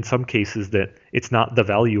be in some cases that it's not the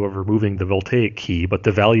value of removing the Voltaic Key, but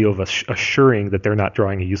the value of assuring that they're not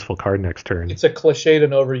drawing a useful card next turn. It's a cliched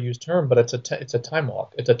and overused term, but it's a time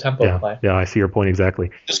walk. It's a tempo play. Yeah, I see your point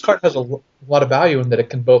exactly. This card has a lot of value in that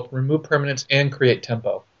it can both remove permanents and create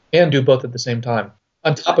tempo, and do both at the same time.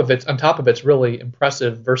 On top of its really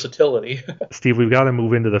impressive versatility. Steve, we've got to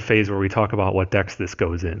move into the phase where we talk about what decks this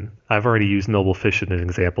goes in. I've already used Noble Fish as an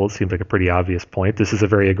example. It seems like a pretty obvious point. This is a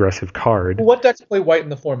very aggressive card. What decks play white in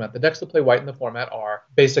the format? The decks that play white in the format are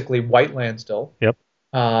basically White Landstill. Yep.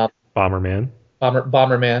 Bomberman.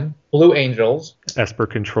 Bomberman. Blue Angels. Esper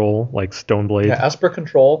Control, like Stoneblade. Yeah, Esper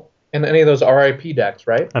Control. and any of those RIP decks,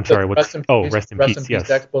 right? I'm sorry, Rest in peace, rest in rest peace, in peace yes.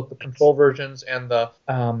 decks, both the control versions and the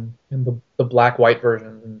black white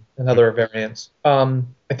versions and other variants.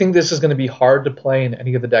 I think this is going to be hard to play in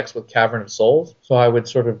any of the decks with Cavern of Souls, so I would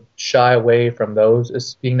sort of shy away from those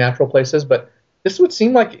as being natural places. But this would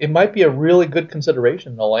seem like it might be a really good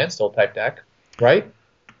consideration in a Landstill type deck, right?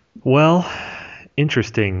 Well,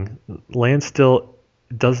 interesting. Landstill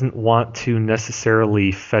doesn't want to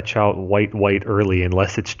necessarily fetch out white early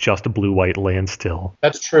unless it's just a blue-white Landstill.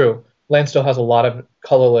 That's true. Landstill has a lot of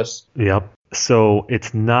colorless. Yep. So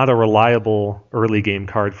it's not a reliable early game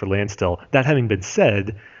card for Landstill. That having been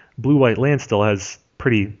said, blue-white Landstill has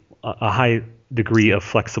a high degree of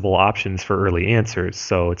flexible options for early answers,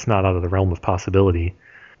 so it's not out of the realm of possibility.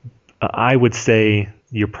 I would say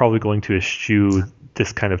you're probably going to eschew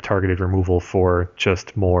this kind of targeted removal for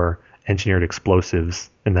just more engineered explosives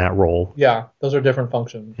in that role. Yeah, those are different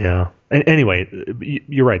functions. Yeah. And anyway,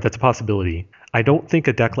 you're right. That's a possibility. I don't think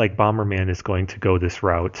a deck like Bomberman is going to go this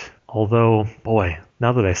route. Although, boy,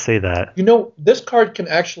 now that I say that. This card can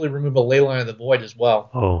actually remove a Leyline of the Void as well.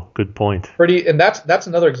 Oh, good point. And that's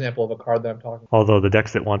another example of a card that I'm talking about. Although the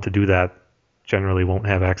decks that want to do that generally won't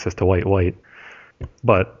have access to white.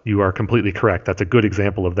 But you are completely correct. That's a good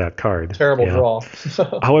example of that card. Terrible draw.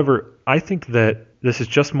 However, I think that this is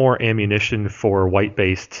just more ammunition for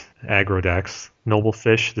white-based aggro decks. Noble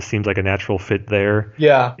Fish, this seems like a natural fit there.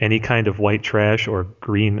 Yeah. Any kind of white trash or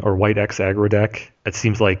green or white X aggro deck, it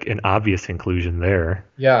seems like an obvious inclusion there.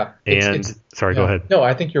 Yeah. Sorry, go ahead. No,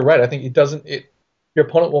 I think you're right. I think your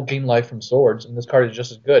opponent won't gain life from swords, and this card is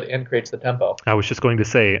just as good and creates the tempo. I was just going to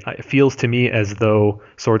say, it feels to me as though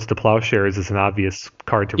Swords to Plowshares is an obvious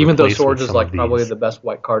card to even replace. Even though Swords is like probably the best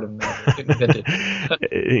white card in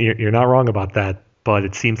Vintage. You're not wrong about that, but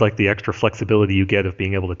it seems like the extra flexibility you get of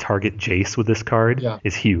being able to target Jace with this card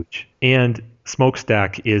is huge. And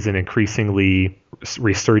Smokestack is an increasingly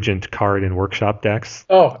resurgent card in workshop decks.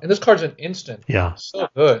 Oh, and this card's an instant. Yeah. So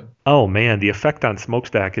good. Oh, man, the effect on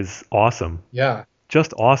Smokestack is awesome. Yeah.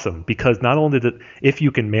 Just awesome, because not only if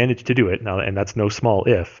you can manage to do it, now, and that's no small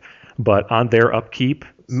if, but on their upkeep,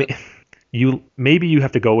 maybe you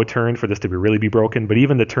have to go a turn for this to really be broken, but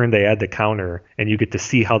even the turn they add the counter and you get to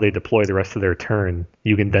see how they deploy the rest of their turn,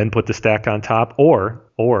 you can then put the stack on top, or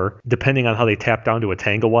depending on how they tap down to a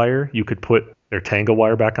Tangle Wire, you could put their Tangle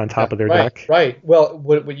Wire back on top of their deck. Right. Well,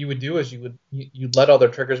 what you would do is you'd let all their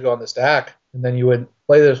triggers go on the stack, and then you would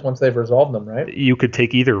play this once they've resolved them, right? You could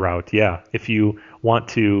take either route, yeah. If you want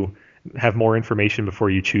to have more information before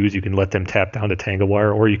you choose, you can let them tap down to Tangle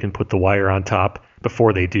Wire, or you can put the wire on top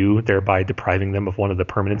before they do, thereby depriving them of one of the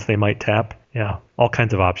permanents they might tap. Yeah, all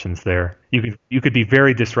kinds of options there. You could be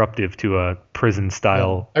very disruptive to a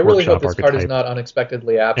prison-style I really hope this archetype. Card is not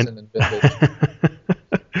unexpectedly absent in Vintage.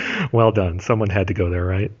 Well done. Someone had to go there,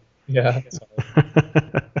 right? Yeah.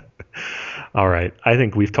 All right. I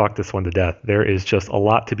think we've talked this one to death. There is just a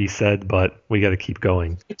lot to be said, but we got to keep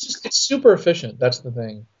going. It's super efficient. That's the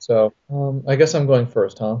thing. So I guess I'm going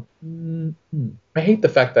first, huh? I hate the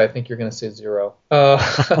fact that I think you're going to say 0. You're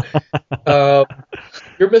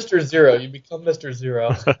Mr. Zero. You become Mr.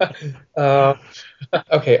 Zero.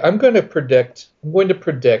 Okay, I'm going to predict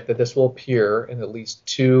that this will appear in at least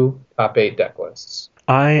 2 top 8 deck lists.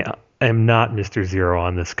 I am not Mr. Zero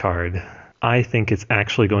on this card. I think it's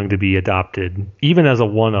actually going to be adopted, even as a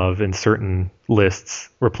one-of in certain lists,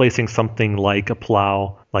 replacing something like a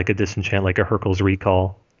Plow, like a Disenchant, like a Hurkyl's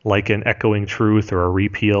Recall, like an Echoing Truth or a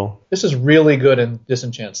Repeal. This is really good in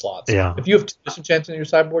Disenchant slots. Yeah. If you have 2 Disenchants in your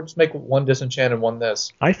sideboard, just make 1 Disenchant and 1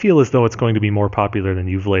 this. I feel as though it's going to be more popular than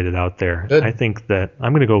you've laid it out there. Good. I think that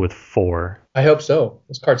I'm going to go with 4. I hope so.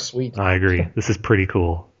 This card's sweet. I agree. This is pretty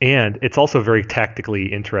cool. And it's also very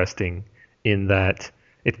tactically interesting in that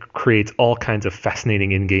it creates all kinds of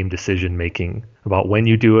fascinating in-game decision-making about when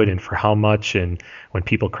you do it and for how much, and when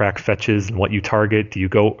people crack fetches and what you target. Do you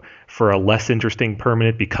go for a less interesting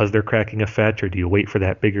permanent because they're cracking a fetch, or do you wait for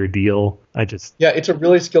that bigger deal? Yeah, it's a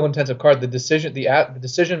really skill-intensive card. The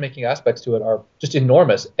decision-making aspects to it are just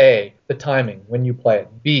enormous. A, the timing, when you play it.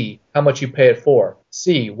 B, how much you pay it for.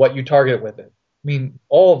 C, what you target with it. I mean,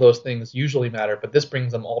 all of those things usually matter, but this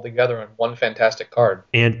brings them all together in one fantastic card.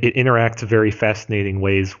 And it interacts very fascinating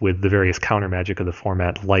ways with the various counter magic of the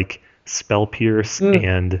format, like Spell Pierce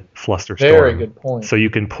and Flusterstorm. Very good point. So you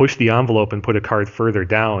can push the envelope and put a card further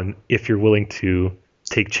down if you're willing to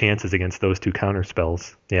take chances against those 2 counter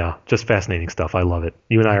spells. Yeah, just fascinating stuff. I love it.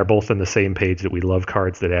 You and I are both on the same page that we love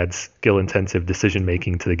cards that add skill-intensive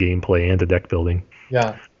decision-making to the gameplay and to deck building.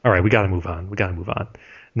 Yeah. All right, we got to move on.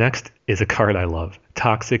 Next is a card I love,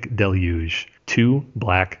 Toxic Deluge. 2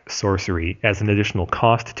 black sorcery. As an additional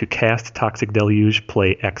cost to cast Toxic Deluge,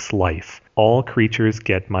 play X life. All creatures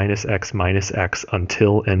get -X/-X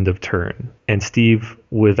until end of turn. And Steve,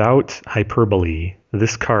 without hyperbole,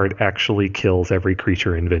 this card actually kills every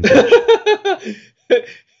creature in Vintage.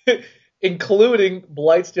 Including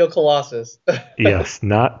Blightsteel Colossus. Yes,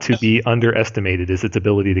 not to be underestimated is its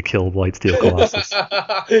ability to kill Blightsteel Colossus.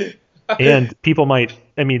 And people might,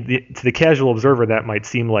 I mean, to the casual observer, that might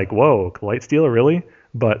seem like, whoa, Blightsteel, really?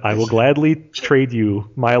 But I will gladly trade you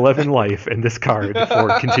my 11 life and this card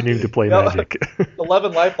for continuing to play Magic.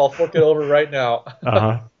 11 life, I'll fork it over right now.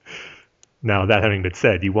 Uh-huh. Now, that having been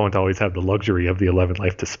said, you won't always have the luxury of the 11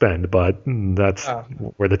 life to spend, but that's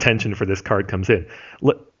where the tension for this card comes in.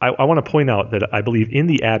 I want to point out that I believe in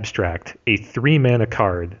the abstract, a 3-mana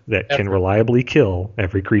card that can reliably kill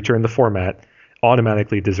every creature in the format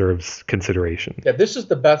automatically deserves consideration. Yeah, this is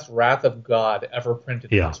the best Wrath of God ever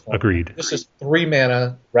printed in this format. Agreed. This is 3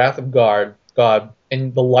 mana, Wrath of God,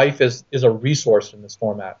 and the life is a resource in this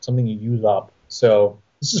format, something you use up. So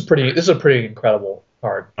this is a pretty incredible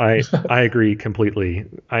card. I agree completely.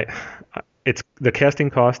 It's the casting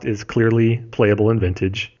cost is clearly playable in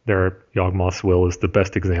Vintage. Yawgmoth's Will is the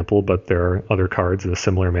best example, but there are other cards at a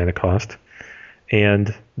similar mana cost.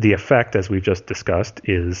 And the effect, as we've just discussed,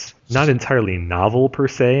 is not entirely novel per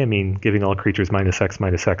se. I mean, giving all creatures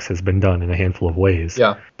 -X/-X has been done in a handful of ways.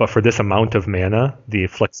 Yeah. But for this amount of mana, the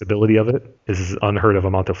flexibility of it is an unheard of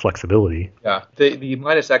amount of flexibility. Yeah. The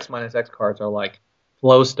 -X/-X cards are like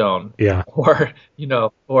Flowstone. Yeah. Or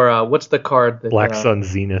what's the card that Black Sun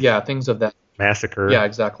Zenith. Yeah, things of that. Massacre. Yeah,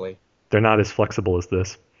 exactly. They're not as flexible as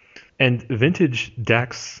this. And Vintage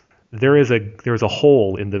decks, there's a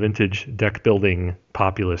hole in the Vintage deck building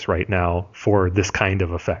populace right now for this kind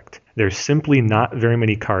of effect. There's simply not very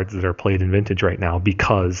many cards that are played in Vintage right now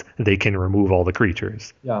because they can remove all the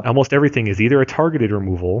creatures. Yeah. Almost everything is either a targeted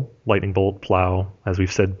removal, Lightning Bolt, Plow, as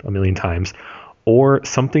we've said a million times, or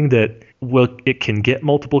something that it can get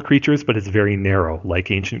multiple creatures, but it's very narrow,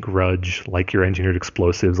 like Ancient Grudge, like your Engineered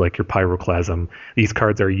Explosives, like your Pyroclasm. These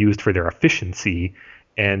cards are used for their efficiency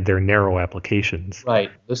and their narrow applications.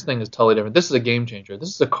 Right. This thing is totally different. This is a game changer. This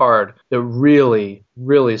is a card that really,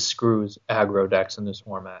 really screws aggro decks in this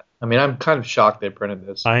format. I mean, I'm kind of shocked they printed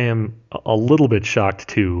this. I am a little bit shocked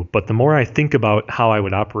too, but the more I think about how I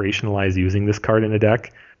would operationalize using this card in a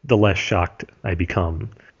deck, the less shocked I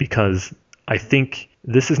become. Because I think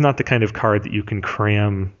this is not the kind of card that you can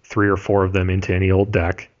cram 3 or 4 of them into any old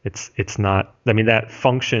deck. It's not. I mean, that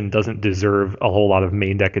function doesn't deserve a whole lot of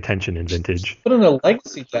main deck attention in Vintage. But in a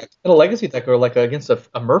legacy deck, or like against a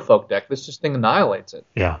Merfolk deck, this just thing annihilates it.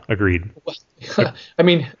 Yeah, agreed. I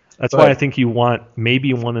mean, that's why I think you want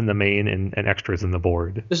maybe 1 in the main and extras in the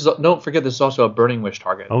board. Don't forget, this is also a Burning Wish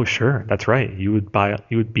target. Oh, sure, that's right. You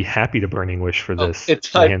would be happy to Burning Wish for this.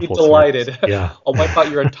 I'd be delighted. Yeah, I'll wipe out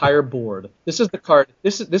your entire board. This is the card.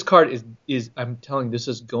 This card is I'm telling you, this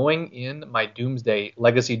is going in my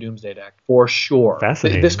Legacy Doomsday deck for sure.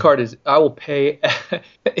 Fascinating. This card is. I will pay.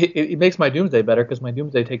 It makes my Doomsday better because my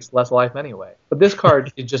Doomsday takes less life anyway. But this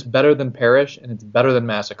card is just better than Perish, and it's better than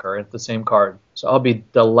Massacre. It's the same card, so I'll be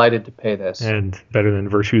delighted to pay this. And better than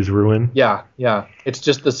Virtue's Ruin. Yeah. It's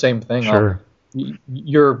just the same thing. Sure.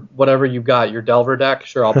 Your whatever you got, your Delver deck,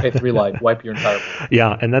 sure, I'll pay 3 life, wipe your entire board.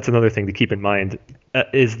 Yeah, and that's another thing to keep in mind,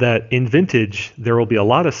 is that in Vintage, there will be a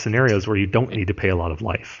lot of scenarios where you don't need to pay a lot of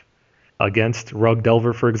life. Against Rug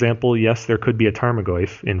Delver, for example, yes, there could be a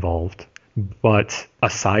Tarmogoyf involved. But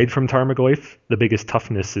aside from Tarmogoyf, the biggest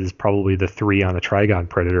toughness is probably the 3 on a Trigon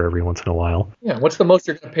Predator every once in a while. Yeah, what's the most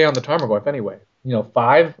you're going to pay on the Tarmogoyf anyway?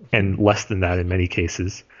 5? And less than that in many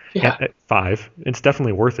cases. Yeah. 5. It's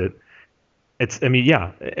definitely worth it. And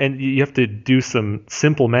you have to do some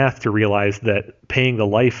simple math to realize that paying the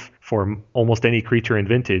life for almost any creature in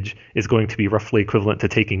Vintage is going to be roughly equivalent to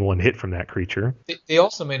taking 1 hit from that creature. They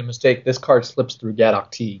also made a mistake. This card slips through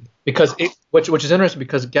Gaddock Teeg, which is interesting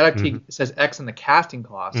because Gaddock Teeg says X in the casting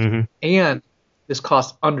cost, and this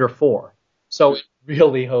costs under 4. So it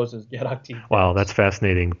really hoses Gaddock Teeg. Wow, that's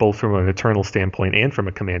fascinating, both from an Eternal standpoint and from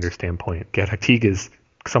a Commander standpoint. Gaddock Teeg is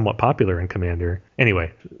somewhat popular in Commander.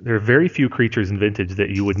 Anyway, there are very few creatures in Vintage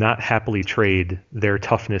that you would not happily trade their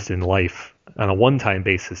toughness in life on a one-time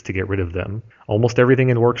basis to get rid of them. Almost everything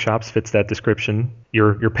in Workshops fits that description.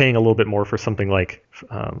 You're paying a little bit more for something like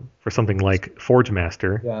Forge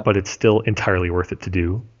Master, but it's still entirely worth it to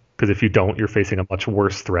do, because if you don't, you're facing a much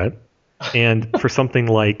worse threat. And for something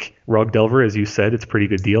like Rug Delver, as you said, it's a pretty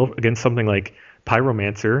good deal. Against something like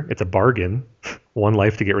Pyromancer, it's a bargain. 1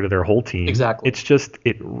 life to get rid of their whole team. Exactly. It's just,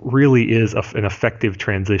 it really is an effective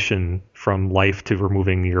transition from life to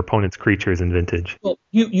removing your opponent's creatures in Vintage. Well,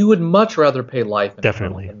 you would much rather pay life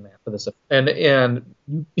Definitely than mana for this. And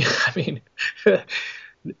you, I mean,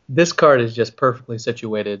 this card is just perfectly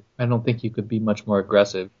situated. I don't think you could be much more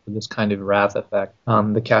aggressive for this kind of wrath effect,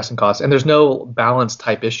 the casting cost. And there's no balance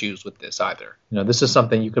type issues with this either. This is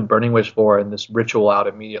something you could Burning Wish for and this ritual out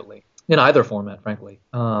immediately. In either format, frankly.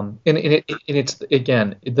 And it's,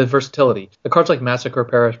 again, the versatility. The cards like Massacre,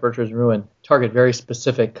 Perish, Virtue's Ruin target very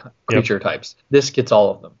specific creature types. This gets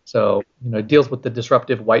all of them. So, it deals with the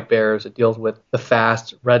disruptive white bears. It deals with the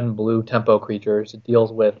fast red and blue tempo creatures. It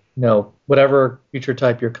deals with, whatever creature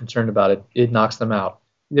type you're concerned about, it knocks them out.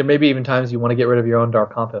 There may be even times you want to get rid of your own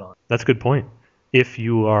Dark Confidant. That's a good point. If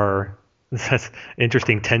you are... That's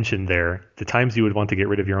interesting tension there. The times you would want to get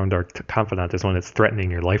rid of your own Dark Confidant is when it's threatening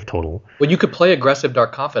your life total. Well, you could play aggressive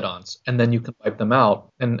Dark Confidants, and then you can wipe them out,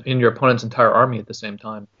 and in your opponent's entire army at the same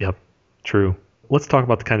time. Yep, true. Let's talk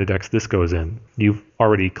about the kind of decks this goes in. You've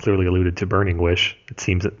already clearly alluded to Burning Wish. It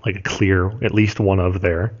seems like a clear, at least one of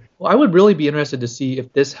there. Well, I would really be interested to see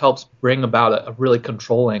if this helps bring about a really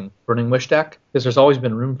controlling Burning Wish deck, because there's always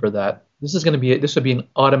been room for that. This would be an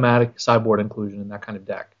automatic sideboard inclusion in that kind of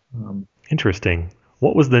deck. Interesting.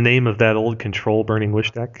 What was the name of that old control Burning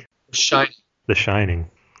Wish deck? Shining. The Shining.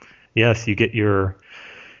 Yes, you get your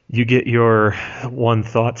 1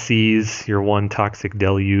 Thoughtseize, your 1 Toxic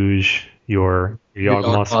Deluge, your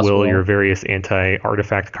Yawgmoth's Will, your various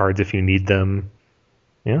anti-artifact cards if you need them.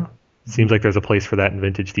 Yeah. Seems like there's a place for that in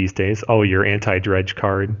Vintage these days. Oh, your anti-dredge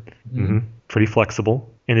card. Pretty flexible,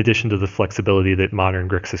 in addition to the flexibility that modern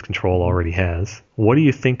Grixis control already has. What do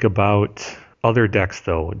you think about other decks,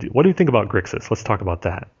 though? What do you think about Grixis? Let's talk about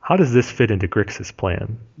that. How does this fit into Grixis'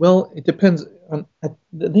 plan? Well, it depends. I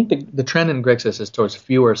think the trend in Grixis is towards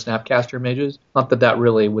fewer Snapcaster mages. Not that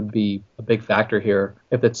really would be a big factor here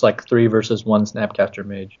if it's like 3 versus 1 Snapcaster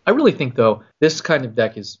mage. I really think, though, this kind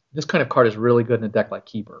of card is really good in a deck like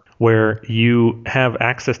Keeper, where you have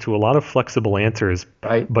access to a lot of flexible answers,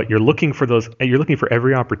 right? But you're looking for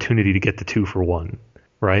every opportunity to get the 2 for 1,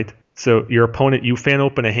 right? So your opponent, you fan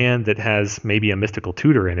open a hand that has maybe a Mystical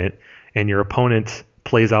Tutor in it, and your opponent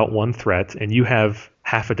plays out 1 threat, and you have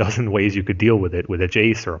half a dozen ways you could deal with it, with a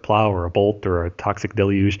Jace or a Plow or a Bolt or a Toxic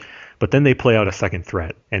Deluge. But then they play out a second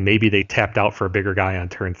threat, and maybe they tapped out for a bigger guy on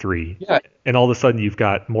turn 3. Yeah. And all of a sudden you've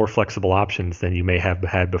got more flexible options than you may have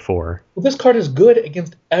had before. Well, this card is good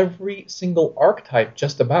against every single archetype,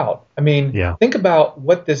 just about. I mean, Think about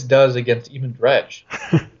what this does against even Dredge.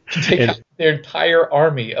 To take out their entire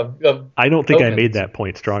army of I don't think tokens. I made that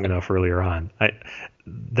point strong enough earlier on.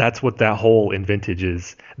 That's what that whole in Vintage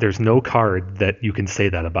is. There's no card that you can say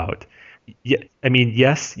that about. I mean,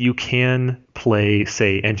 yes, you can play,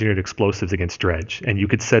 say, Engineered Explosives against Dredge, and you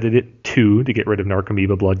could set it at 2 to get rid of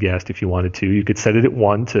Narcomoeba Bloodghast if you wanted to. You could set it at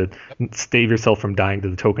 1 to save yourself from dying to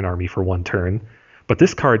the token army for 1 turn. But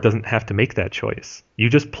this card doesn't have to make that choice. You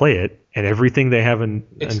just play it, and everything they have in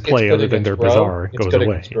play other than their Bazaar goes away. It's good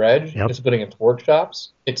against Dredge. It's good against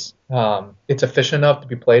Workshops. It's efficient enough to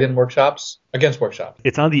be played in Workshops, against Workshops.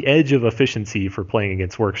 It's on the edge of efficiency for playing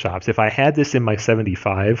against Workshops. If I had this in my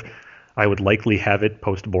 75, I would likely have it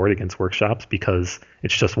post-board against Workshops because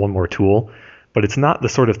it's just one more tool. But it's not the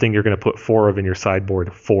sort of thing you're going to put 4 of in your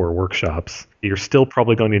sideboard for Workshops. You're still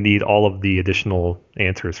probably going to need all of the additional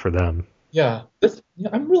answers for them. Yeah,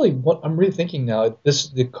 I'm really thinking now.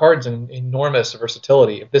 The card's an enormous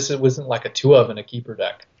versatility. If this wasn't like a 2 of in a Keeper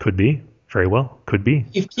deck, could be very well. Could be.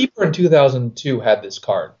 If Keeper in 2002 had this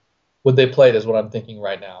card, would they play it? Is what I'm thinking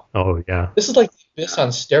right now. Oh yeah. This is like Abyss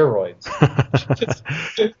on steroids.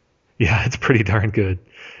 Yeah, it's pretty darn good.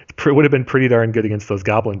 It would have been pretty darn good against those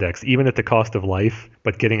Goblin decks, even at the cost of life.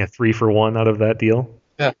 But getting a 3 for 1 out of that deal.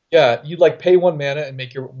 Yeah, you'd like pay 1 mana and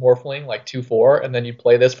make your Morphling like 2/4, and then you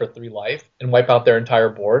play this for 3 life and wipe out their entire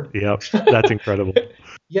board. Yep, that's incredible.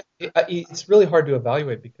 Yeah, it's really hard to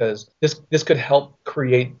evaluate because this could help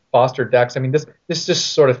foster decks. I mean, this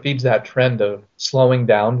just sort of feeds that trend of slowing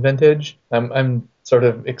down Vintage. I'm sort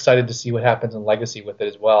of excited to see what happens in Legacy with it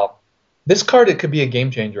as well. This card, it could be a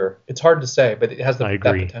game changer. It's hard to say, but it has that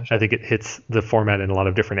potential. I think it hits the format in a lot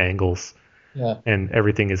of different angles. Yeah. And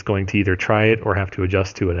everything is going to either try it or have to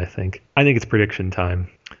adjust to it, I think. I think it's prediction time.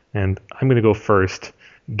 And I'm going to go first.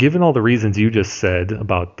 Given all the reasons you just said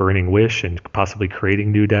about Burning Wish and possibly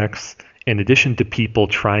creating new decks, in addition to people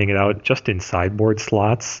trying it out just in sideboard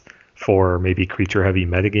slots for maybe creature-heavy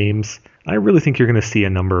metagames, I really think you're going to see a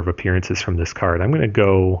number of appearances from this card. I'm going to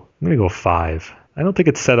go 5. I don't think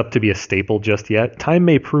it's set up to be a staple just yet. Time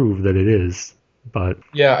may prove that it is, but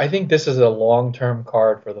Yeah, I think this is a long-term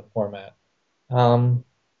card for the format.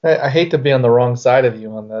 I hate to be on the wrong side of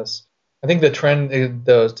you on this. I think the trend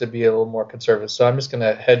though is to be a little more conservative, so I'm just going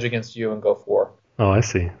to hedge against you and go 4. oh, I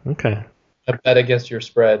see. Okay. I bet against your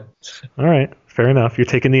spread. All right. Fair enough. You're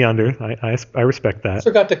taking the under. I respect I that.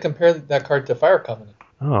 forgot to compare that card to Fire Covenant.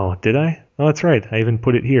 Oh, did I? Oh, that's right. I even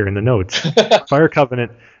put it here in the notes. Fire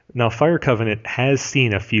Covenant. Now, Fire Covenant has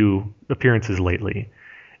seen a few appearances lately,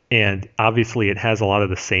 and obviously it has a lot of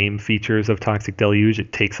the same features of Toxic Deluge.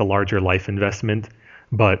 It takes a larger life investment,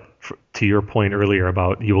 but to your point earlier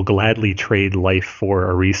about you will gladly trade life for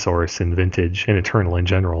a resource in Vintage and Eternal in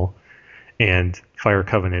general, and Fire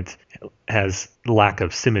Covenant has lack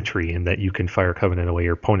of symmetry in that you can Fire Covenant away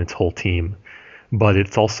your opponent's whole team. But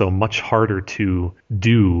it's also much harder to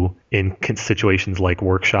do in situations like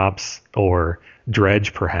workshops or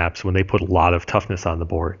dredge, perhaps, when they put a lot of toughness on the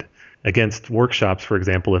board. Against workshops, for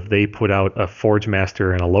example, if they put out a Forge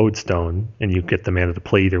Master and a Lodestone, and you get the mana to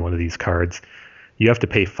play either one of these cards, you have to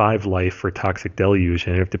pay 5 life for Toxic Deluge,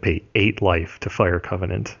 and you have to pay 8 life to Fire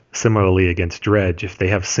Covenant. Similarly, against Dredge, if they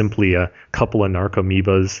have simply a couple of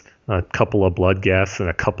Narcomoebas, a couple of Bloodghast, and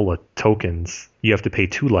a couple of tokens, you have to pay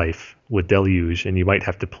 2 life with Deluge, and you might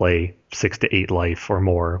have to play 6 to 8 life or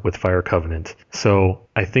more with Fire Covenant. So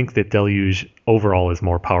I think that Deluge overall is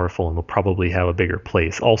more powerful and will probably have a bigger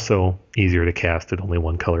place. Also, easier to cast at only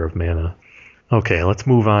 1 color of mana. Okay, let's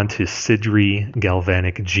move on to Sidri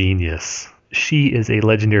Galvanic Genius. She is a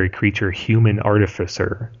legendary creature, Human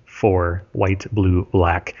Artificer, for white, blue,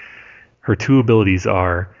 black. Her 2 abilities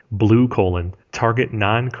are blue : target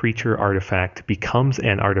non-creature artifact becomes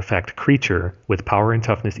an artifact creature with power and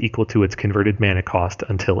toughness equal to its converted mana cost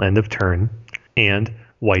until end of turn, and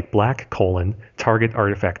white : target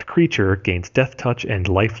artifact creature gains death touch and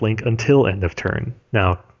lifelink until end of turn.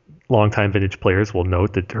 Now, longtime Vintage players will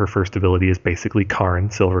note that her first ability is basically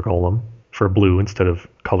Karn, Silver Golem, for blue instead of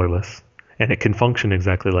colorless. And it can function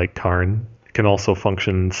exactly like Karn. It can also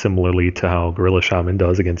function similarly to how Gorilla Shaman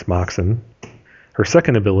does against Moxen. Her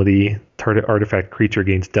second ability, target artifact creature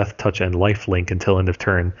gains death touch and lifelink until end of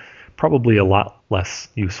turn. Probably a lot less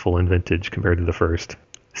useful in Vintage compared to the first.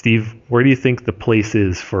 Steve, where do you think the place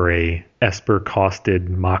is for a Esper-costed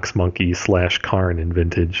Mox Monkey / Karn in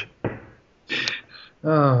Vintage?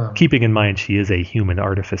 Keeping in mind she is a Human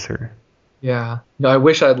Artificer. Yeah. No, I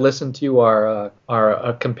wish I'd listened to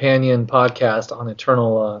our companion podcast on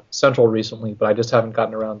Eternal Central recently, but I just haven't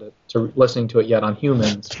gotten around to listening to it yet on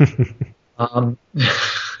humans. I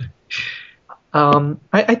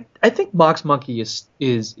think Mox Monkey is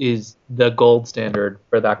the gold standard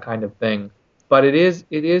for that kind of thing, but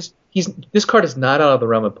this card is not out of the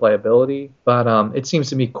realm of playability, but it seems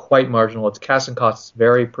to me quite marginal. Its casting cost is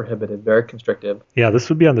very prohibitive, very constrictive. Yeah, this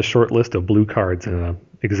would be on the short list of blue cards in an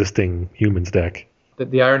existing humans deck.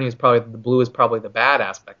 The irony is probably the blue is probably the bad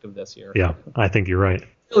aspect of this here. Yeah, I think you're right.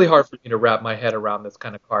 It's really hard for me to wrap my head around this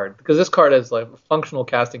kind of card because this card has like a functional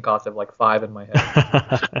casting cost of like 5 in my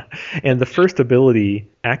head. And the first ability,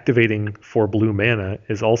 activating for blue mana,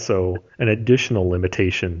 is also an additional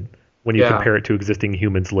limitation when you compare it to existing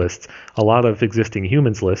humans lists. A lot of existing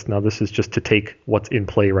humans lists, now this is just to take what's in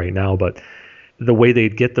play right now, but the way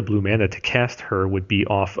they'd get the blue mana to cast her would be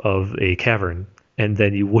off of a Cavern, and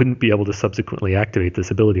then you wouldn't be able to subsequently activate this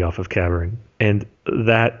ability off of Cavern. And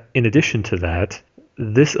that, in addition to that,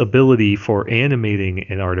 this ability for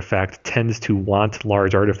animating an artifact tends to want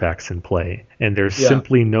large artifacts in play. And there's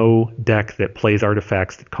simply no deck that plays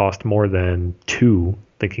artifacts that cost more than 2,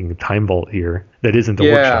 thinking Time Vault here, that isn't a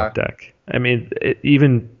workshop deck. I mean,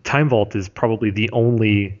 even Time Vault is probably the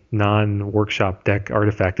only non-workshop deck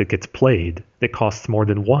artifact that gets played that costs more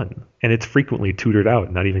than 1. And it's frequently tutored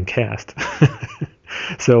out, not even cast.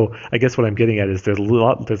 So I guess what I'm getting at is there's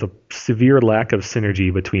a severe lack of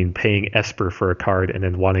synergy between paying Esper for a card and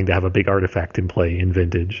then wanting to have a big artifact in play in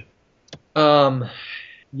Vintage.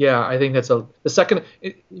 Yeah, I think that's the second.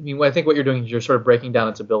 I think what you're doing is you're sort of breaking down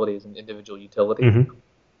its abilities and individual utility. Mm-hmm.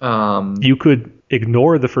 You could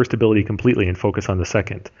ignore the first ability completely and focus on the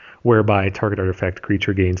second, whereby target artifact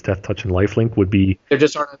creature gains death touch and lifelink would be. There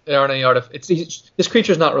aren't any this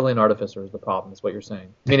creature's not really an artificer is the problem, is what you're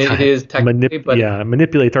saying. I mean, it is technically, but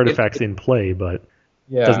manipulates artifacts in play, but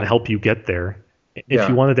doesn't help you get there. If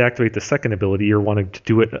you wanted to activate the second ability, you're wanting to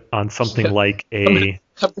do it on something like a.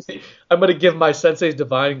 I'm going to give my Sensei's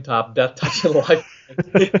Divining Top death touch and lifelink.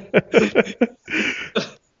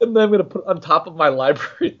 And then I'm going to put it on top of my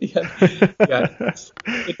library at the end. Yeah,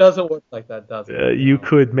 it doesn't work like that, does it? You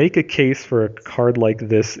could make a case for a card like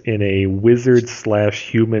this in a wizard /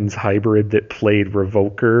 humans hybrid that played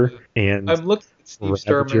Revoker. And I'm looking Steve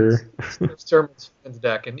Ravager. Sturman's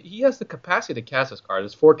deck, and he has the capacity to cast this card.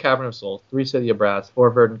 There's 4 Cavern of Souls, 3 City of Brass, 4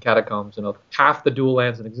 Verdant Catacombs, and half the dual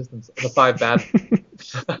lands in existence, and the 5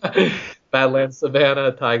 Badlands,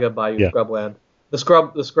 Savannah, Taiga, Bayou, Scrubland. The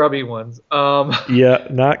scrubby ones. Yeah,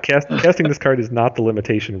 not casting this card is not the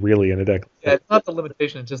limitation really in a deck. Yeah, it's not the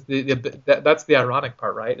limitation. It's just that's the ironic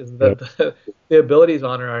part, right? Is that the abilities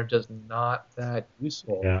on it are just not that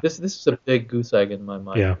useful. Yeah. This is a big goose egg in my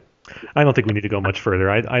mind. Yeah. I don't think we need to go much further.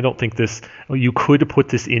 I don't think this. You could put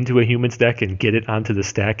this into a humans deck and get it onto the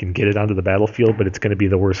stack and get it onto the battlefield, but it's going to be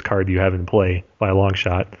the worst card you have in play by a long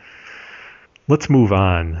shot. Let's move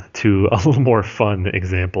on to a little more fun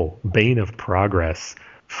example. Bane of Progress.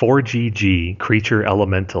 4GG, creature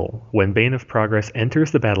elemental. When Bane of Progress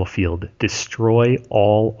enters the battlefield, destroy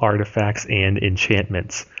all artifacts and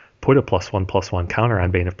enchantments. Put a +1/+1 counter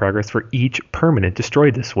on Bane of Progress for each permanent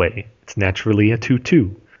destroyed this way. It's naturally a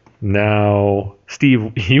 2/2. Now,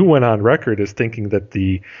 Steve, you went on record as thinking that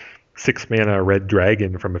the 6-mana red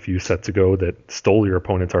dragon from a few sets ago that stole your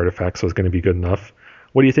opponent's artifacts was going to be good enough.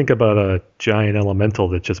 What do you think about a giant elemental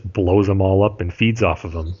that just blows them all up and feeds off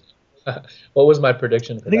of them? What was my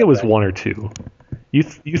prediction? I think it was 1 or 2. You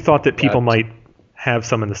thought that people might have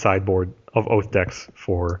some in the sideboard of Oath decks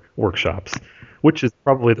for workshops, which is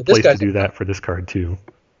probably the place to do that for this card too.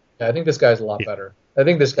 Yeah, I think this guy's a lot better. I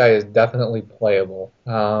think this guy is definitely playable.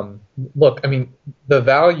 Look, I mean, the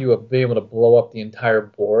value of being able to blow up the entire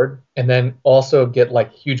board and then also get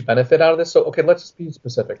like huge benefit out of this. So, okay, let's just be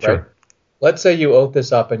specific, right? Let's say you oath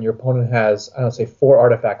this up and your opponent has, I don't know, say 4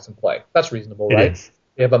 artifacts in play. That's reasonable, right? It is.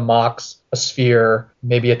 You have a Mox, a Sphere,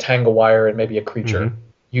 maybe a Tangle Wire, and maybe a creature.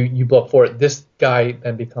 Mm-hmm. You blow up 4. This guy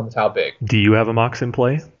then becomes how big? Do you have a Mox in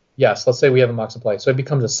play? Yes, let's say we have a Mox in play. So it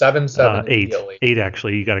becomes a 7/7 immediately. 8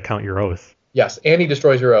 actually. You got to count your oath. Yes, and he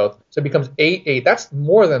destroys your oath. So it becomes 8/8. That's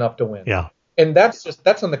more than enough to win. Yeah. And that's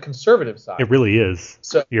on the conservative side. It really is.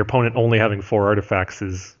 So your opponent only having 4 artifacts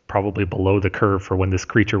is probably below the curve for when this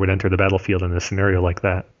creature would enter the battlefield in a scenario like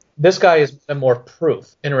that. This guy is Metamorph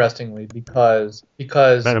proof, interestingly, because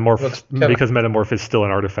Metamorph is still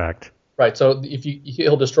an artifact. Right. So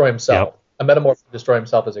he'll destroy himself. Yep. A Metamorph will destroy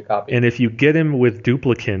himself as a copy. And if you get him with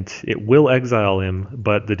Duplicant, it will exile him,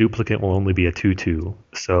 but the Duplicant will only be a 2/2.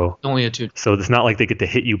 So only a 2. So it's not like they get to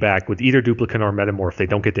hit you back with either Duplicant or Metamorph. They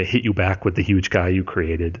don't get to hit you back with the huge guy you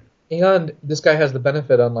created. And this guy has the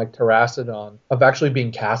benefit, unlike Terracodon, of actually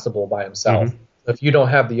being castable by himself. Mm-hmm. If you don't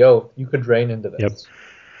have the oath, you could drain into this. Yep.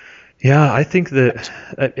 Yeah, I think that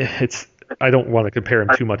I don't want to compare him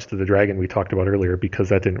too much to the dragon we talked about earlier because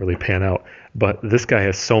that didn't really pan out. But this guy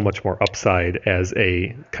has so much more upside as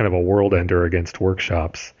a kind of a world ender against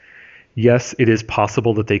workshops. Yes, it is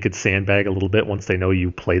possible that they could sandbag a little bit once they know you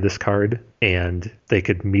play this card, and they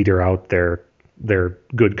could meter out their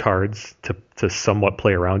good cards to somewhat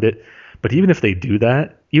play around it. But even if they do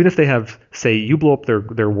that, even if they have, say, you blow up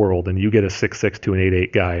their world and you get a 6/6 to an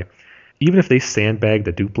 8/8 guy, even if they sandbagged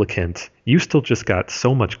a Duplicant, you still just got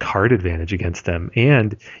so much card advantage against them.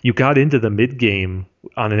 And you got into the mid-game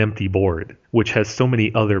on an empty board, which has so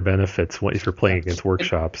many other benefits if you're playing against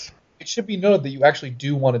workshops. It should be noted that you actually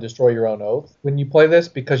do want to destroy your own oath when you play this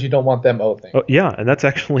because you don't want them oathing. Oh, yeah, and that's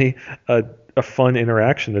actually a fun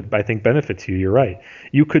interaction that I think benefits you. You're right.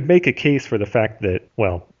 You could make a case for the fact that,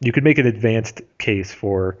 you could make an advanced case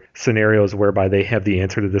for scenarios whereby they have the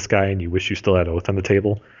answer to this guy and you wish you still had oath on the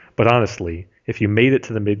table. But honestly, if you made it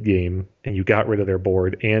to the mid-game and you got rid of their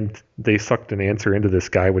board and they sucked an answer into this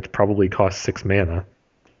guy, which probably costs 6 mana,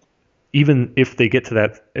 even if they get to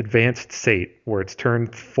that advanced state where it's turn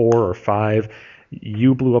 4 or 5,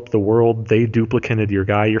 you blew up the world, they duplicated your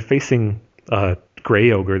guy, you're facing a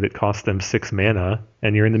Grey Ogre that costs them 6 mana,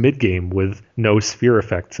 and you're in the mid-game with no sphere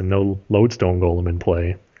effects and no Lodestone Golem in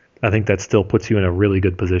play. I think that still puts you in a really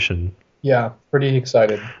good position. Yeah, pretty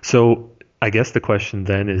excited. So I guess the question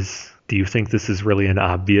then is, do you think this is really an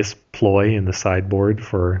obvious ploy in the sideboard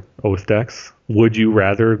for Oath decks? Would you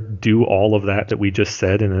rather do all of that we just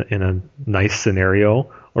said in a nice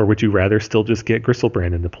scenario, or would you rather still just get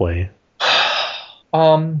Griselbrand into play?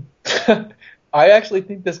 I actually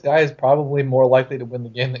think this guy is probably more likely to win the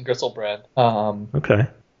game than Griselbrand. Okay.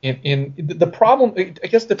 In the problem, I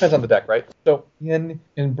guess it depends on the deck, right? So in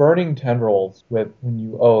Burning Tendrils, when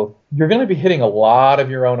you oath, you're going to be hitting a lot of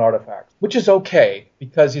your own artifacts, which is okay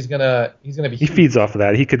because he's gonna be. He feeds off of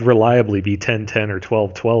that. He could reliably be 10-10 or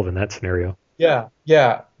 12-12 in that scenario.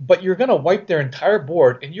 Yeah, but you're going to wipe their entire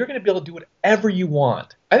board, and you're going to be able to do whatever you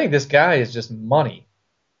want. I think this guy is just money.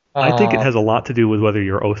 I think it Um, has a lot to do with whether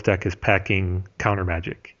your Oath deck is packing counter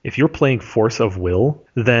magic. If you're playing Force of Will,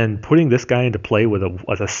 then putting this guy into play with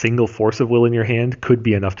a single Force of Will in your hand could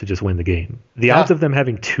be enough to just win the game. The odds yeah, of them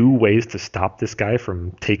having two ways to stop this guy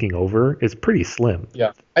from taking over is pretty slim.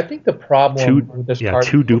 yeah. I think the problem with this card.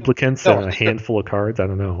 Two duplicates No, and a handful of cards. I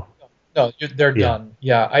don't know. no, they're Yeah. done.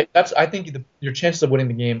 Yeah, I think your chances of winning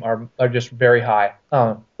the game are just very high.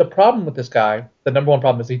 The problem with this guy, the number one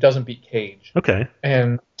problem is he doesn't beat Cage. Okay.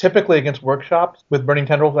 And typically against workshops with Burning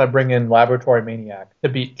Tendrils, I bring in Laboratory Maniac to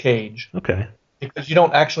beat Cage. Okay. Because you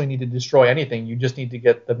don't actually need to destroy anything. You just need to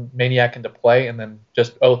get the Maniac into play and then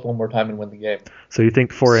just Oath one more time and win the game. So you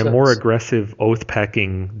think for a So- more aggressive Oath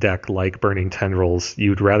packing deck like Burning Tendrils,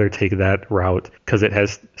 you'd rather take that route because it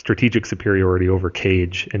has strategic superiority over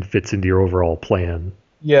Cage and fits into your overall plan.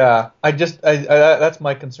 Yeah, that's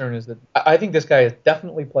my concern is that I think this guy is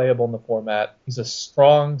definitely playable in the format. He's a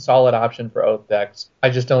strong, solid option for Oath decks.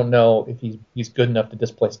 I just don't know if he's good enough to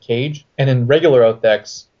displace Cage. And in regular Oath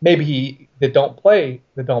decks, maybe that don't play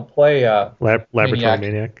Laboratory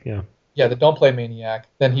Maniac, yeah. Yeah, that don't play Maniac,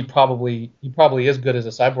 then he probably is good as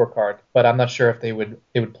a sideboard card, but I'm not sure if they would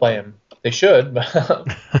play him. They should, but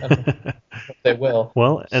I don't know if they will.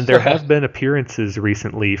 Well, and there have been appearances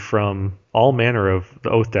recently from all manner of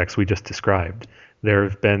the Oath decks we just described. There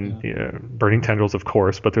have been Burning Tendrils, of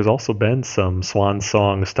course, but there's also been some Swan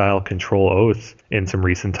Song style control Oath in some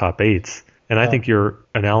recent top eights. And I think your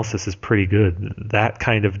analysis is pretty good. That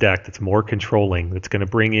kind of deck that's more controlling, that's going to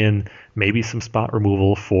bring in maybe some spot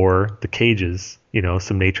removal for the cages,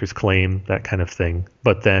 some Nature's Claim, that kind of thing.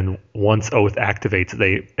 But then once Oath activates,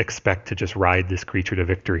 they expect to just ride this creature to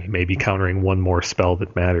victory, maybe countering one more spell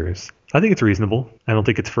that matters. I think it's reasonable. I don't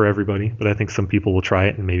think it's for everybody, but I think some people will try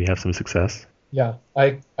it and maybe have some success. Yeah,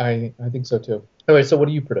 I think so too. Anyway, so what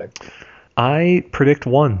do you predict? I predict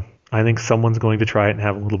 1. I think someone's going to try it and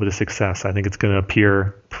have a little bit of success. I think it's going to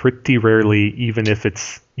appear pretty rarely, even if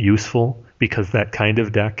it's useful, because that kind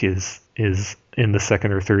of deck is in the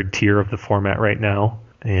second or third tier of the format right now.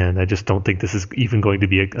 And I just don't think this is even going to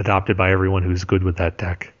be adopted by everyone who's good with that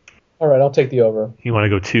deck. All right, I'll take the over. You want to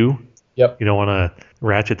go 2? Yep. You don't want to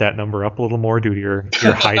ratchet that number up a little more due to your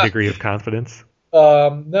high degree of confidence?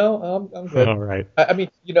 No, I'm good. All right. I mean,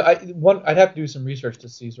 I'd have to do some research to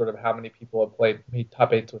see sort of how many people have made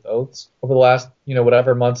top eights with Oaths over the last,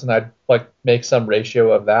 whatever months, and I'd make some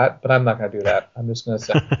ratio of that, but I'm not going to do that. I'm just going to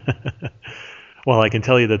say. Well, I can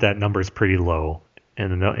tell you that number is pretty low.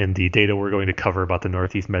 And in the data we're going to cover about the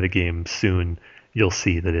Northeast metagame soon, you'll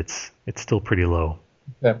see that it's still pretty low.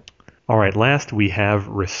 Okay. All right, last we have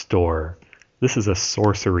Restore. This is a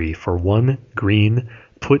sorcery for 1 green.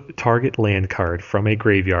 Put target land card from a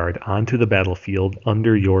graveyard onto the battlefield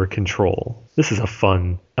under your control. This is a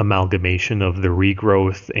fun amalgamation of the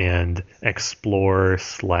regrowth and explore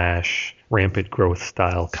 / rampant growth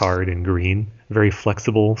style card in green. Very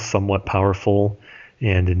flexible, somewhat powerful,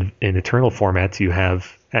 and in Eternal formats you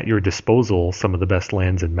have at your disposal some of the best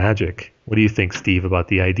lands in Magic. What do you think, Steve, about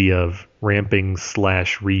the idea of ramping /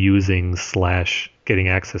 reusing / getting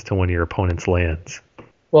access to one of your opponent's lands?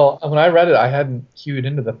 Well, when I read it, I hadn't keyed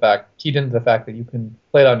into the fact that you can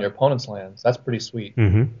play it on your opponent's lands. That's pretty sweet.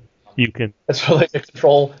 Mm-hmm. You can. It's really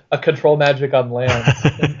a control magic on land.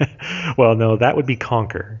 Well, no, that would be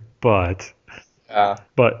Conquer, but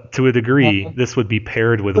to a degree, this would be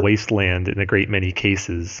paired with Wasteland in a great many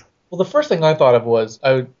cases. Well, the first thing I thought of was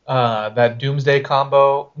that Doomsday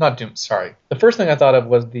combo. The first thing I thought of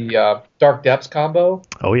was the Dark Depths combo.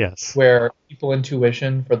 Oh, yes. Where people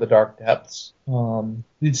intuition for the Dark Depths.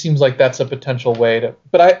 It seems like that's a potential way to...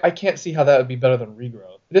 But I can't see how that would be better than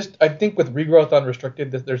Regrowth. I think with Regrowth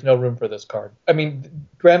unrestricted, there's no room for this card. I mean,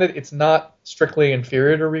 granted, it's not strictly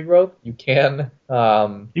inferior to Regrowth. You can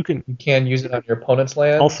use it on your opponent's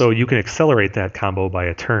lands. Also, you can accelerate that combo by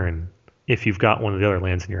a turn if you've got one of the other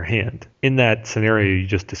lands in your hand. In that scenario you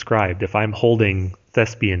just described, if I'm holding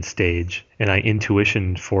Thespian Stage and I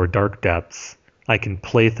intuition for Dark Depths, I can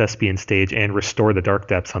play Thespian Stage and restore the Dark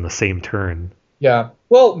Depths on the same turn. Yeah.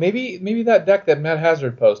 Well, maybe that deck that Matt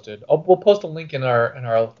Hazard posted. We'll post a link in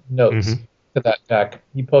our notes to that deck.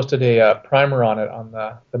 He posted a primer on it on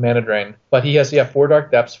the Mana Drain. But he has 4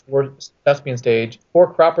 Dark Depths, 4 Thespian Stage,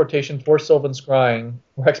 4 Crop Rotation, 4 Sylvan Scrying,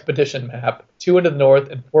 4 Expedition Map, 2 into the North,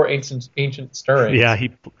 and 4 Ancient Stirrings. Yeah, he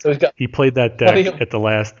played that deck at the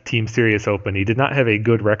last Team Serious Open. He did not have a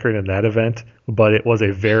good record in that event, but it was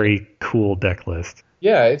a very cool deck list.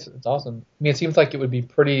 Yeah, it's awesome. I mean, it seems like it would be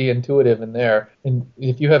pretty intuitive in there. And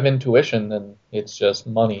if you have intuition, then it's just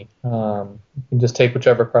money. You can just take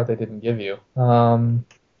whichever card they didn't give you.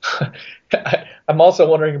 I'm also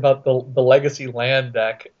wondering about the legacy land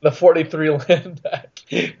deck, the 43 land deck.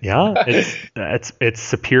 Yeah, it's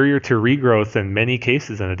superior to regrowth in many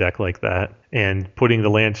cases in a deck like that. And putting the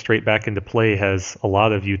land straight back into play has a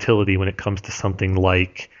lot of utility when it comes to something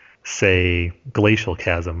like, say, Glacial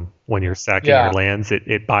Chasm. When you're sacking your Yeah, lands,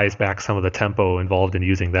 it buys back some of the tempo involved in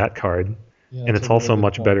using that card. yeah, And that's a it's really also good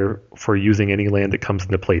much point. better for using any land that comes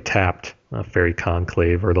into play tapped, Fairy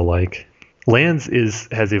Conclave or the like. Lands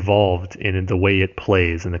has evolved in the way it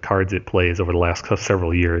plays and the cards it plays over the last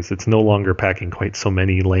several years. It's no longer packing quite so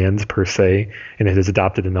many lands per se, and it has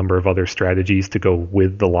adopted a number of other strategies to go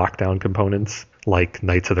with the lockdown components, like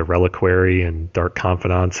Knights of the Reliquary and Dark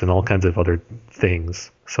Confidants and all kinds of other things.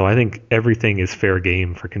 So I think everything is fair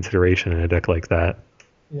game for consideration in a deck like that.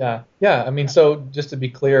 Yeah, yeah. I mean, so just to be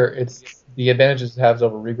clear, it's the advantages it has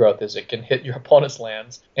over regrowth is it can hit your opponent's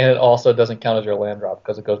lands, and it also doesn't count as your land drop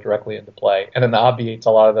because it goes directly into play, and it obviates a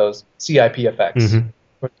lot of those CIP effects,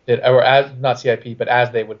 Mm-hmm. or as not CIP, but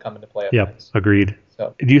as they would come into play Yep, effects. agreed.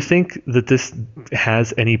 So Do you think that this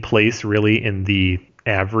has any place really in the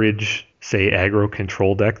average, say, aggro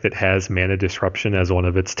control deck that has mana disruption as one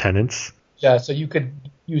of its tenants? yeah, so you could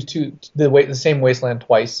use the same wasteland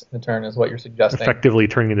twice in a turn is what you're suggesting. Effectively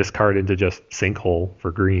turning this card into just sinkhole for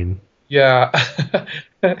green. Yeah.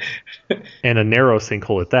 And a narrow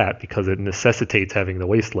sinkhole at that, because it necessitates having the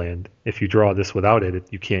wasteland. If you draw this without it,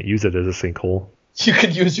 you can't use it as a sinkhole. You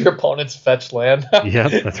could use your opponent's fetch land.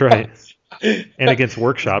 Yep, that's right. And against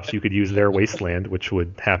workshops, you could use their wasteland, which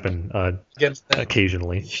would happen Against them.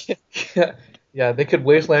 occasionally. Yeah, yeah, they could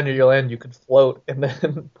wasteland your land. You could float and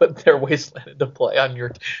then put their wasteland into play on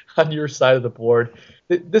your side of the board.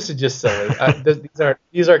 This is just silly.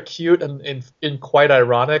 These are cute and quite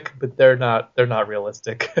ironic, but they're not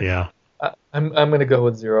realistic. Yeah. I'm gonna go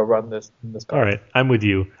with zero run this All card. right, I'm with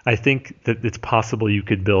you. I think that it's possible you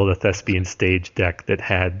could build a Thespian Stage deck that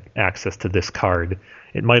had access to this card.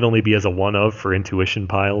 It might only be as a one of for intuition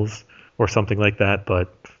piles or something like that,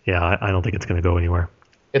 but yeah, I don't think it's going to go anywhere.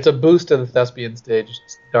 It's a boost to the Thespian Stage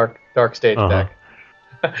dark stage Uh-huh.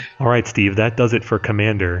 deck. All right, Steve, that does it for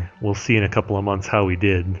Commander. We'll see in a couple of months how we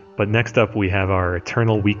did. But next up, we have our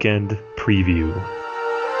Eternal Weekend preview.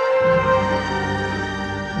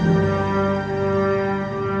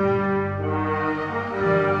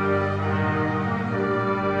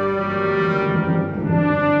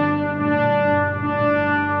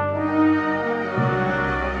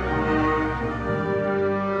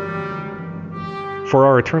 For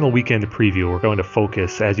our Eternal Weekend preview, we're going to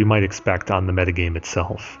focus, as you might expect, on the metagame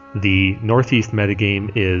itself. The Northeast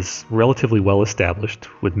metagame is relatively well established,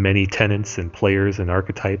 with many tenants and players and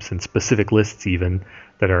archetypes and specific lists even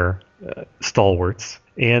that are stalwarts.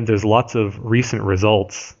 And there's lots of recent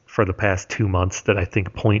results for the past 2 months that I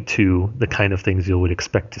think point to the kind of things you would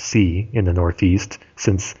expect to see in the Northeast,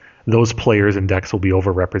 since those players and decks will be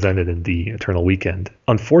overrepresented in the Eternal Weekend.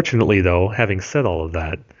 Unfortunately, though, having said all of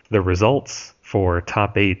that, the results for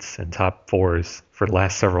top 8s and top 4s for the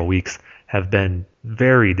last several weeks have been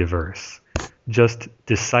very diverse. Just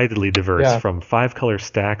decidedly diverse, Yeah. from 5-color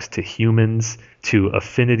stacks to humans to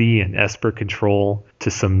affinity and Esper control to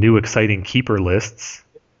some new exciting keeper lists,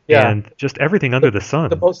 Yeah. and just everything under the sun.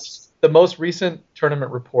 The most recent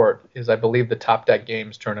tournament report is, I believe, the Top Deck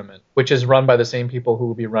Games tournament, which is run by the same people who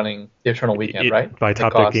will be running the Eternal Weekend, right? By It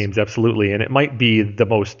Top Deck costs- Games, absolutely. And it might be the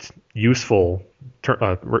most useful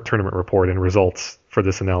tournament report and results for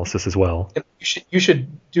this analysis as well. And you should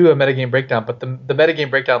do a metagame breakdown, but the metagame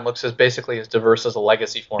breakdown looks as basically as diverse as a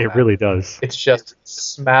legacy format. It really does. It's just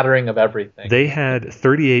smattering of everything. They had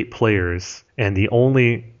 38 players, and the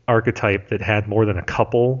only archetype that had more than a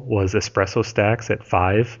couple was Espresso Stacks at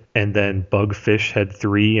 5, and then Bugfish had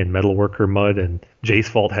 3, and Metalworker Mud and Jace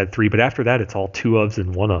Vault had 3, but after that it's all 2-ofs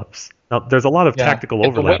and 1-ofs. Now, there's a lot of Yeah. tactical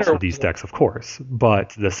And the overlaps winner- with these decks, of course,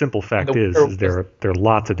 but the simple fact the is winner there are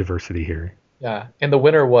lots of diversity here. Yeah, and the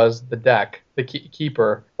winner was the deck, the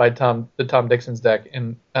Keeper by Tom Dixon's deck,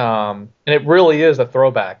 and it really is a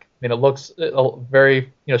throwback. I mean, it looks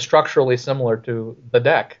very structurally similar to the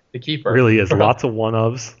deck, the Keeper. It really is. Lots of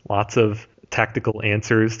 1-ofs, lots of tactical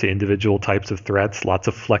answers to individual types of threats, lots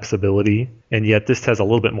of flexibility, and yet this has a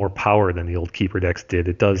little bit more power than the old Keeper decks did.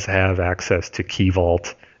 It does have access to Key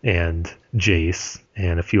Vault and Jace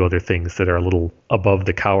and a few other things that are a little above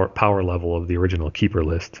the power level of the original Keeper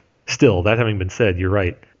list. Still, that having been said, you're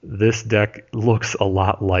right. This deck looks a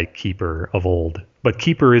lot like Keeper of old. But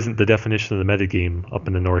Keeper isn't the definition of the metagame up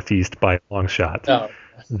in the Northeast by a long shot. No.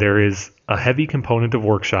 There is a heavy component of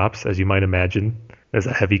workshops, as you might imagine. There's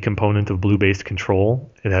a heavy component of blue-based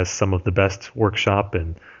control. It has some of the best workshop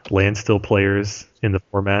and land still players in the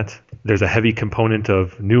format. There's a heavy component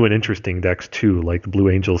of new and interesting decks too, like the Blue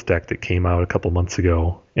Angels deck that came out a couple months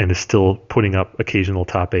ago and is still putting up occasional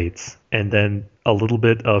top 8s. And then a little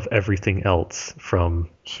bit of everything else, from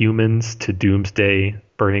humans to Doomsday,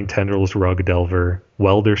 Burning Tendrils, Rug Delver,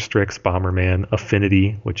 Welder Strix, Bomberman,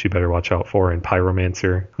 Affinity, which you better watch out for, and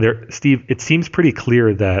Pyromancer. Steve, it seems pretty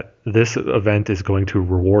clear that this event is going to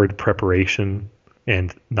reward preparation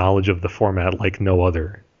and knowledge of the format like no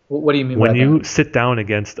other. What do you mean when by you that? sit down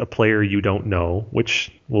against a player you don't know,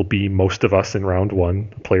 which will be most of us in round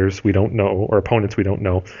one, players we don't know or opponents we don't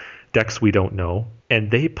know, decks we don't know,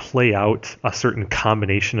 and they play out a certain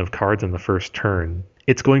combination of cards in the first turn,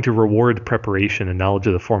 it's going to reward preparation and knowledge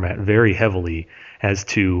of the format very heavily as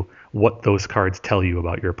to what those cards tell you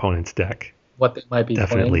about your opponent's deck. What they might be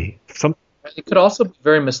Definitely. playing. It could also be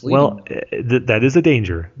very misleading. Well, that is a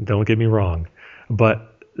danger. Don't get me wrong.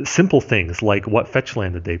 But simple things like what fetch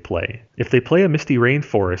land did they play? If they play a Misty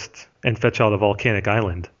Rainforest and fetch out a Volcanic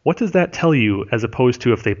Island, what does that tell you as opposed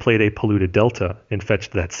to if they played a Polluted Delta and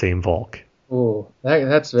fetched that same Volk? Ooh,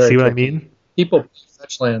 that's very See what tricky. I mean? People play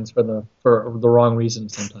fetch lands for the wrong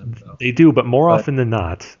reasons sometimes, though. They do, but more often than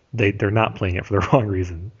not, they're not playing it for the wrong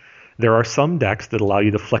reason. There are some decks that allow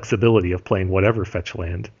you the flexibility of playing whatever fetch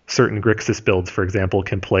land. Certain Grixis builds, for example,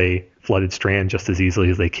 can play Flooded Strand just as easily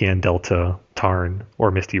as they can Delta, Tarn,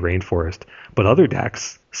 or Misty Rainforest. But other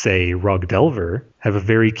decks, say Rug Delver, have a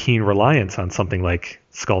very keen reliance on something like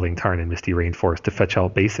Scalding Tarn and Misty Rainforest to fetch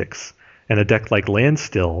out basics. And a deck like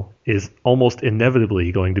Landstill is almost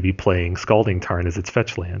inevitably going to be playing Scalding Tarn as its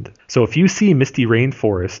fetch land. So if you see Misty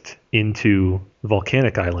Rainforest into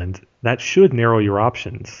Volcanic Island, that should narrow your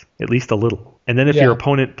options, at least a little. And then if your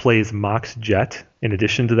opponent plays Mox Jet in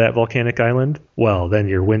addition to that Volcanic Island, well, then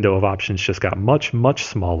your window of options just got much, much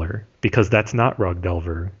smaller, because that's not Rug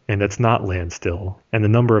Delver, and that's not Landstill. And the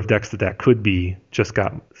number of decks that could be just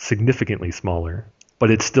got significantly smaller. But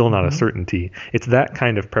it's still not a certainty. It's that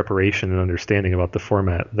kind of preparation and understanding about the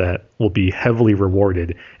format that will be heavily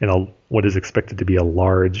rewarded in what is expected to be a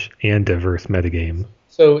large and diverse metagame.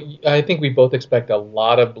 So I think we both expect a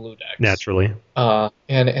lot of blue decks. Naturally. And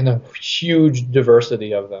a huge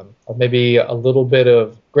diversity of them. Maybe a little bit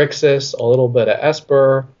of Grixis, a little bit of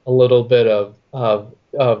Esper, a little bit of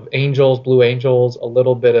Angels, Blue Angels, a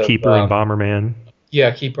little bit of... Keeper and Bomberman. Yeah,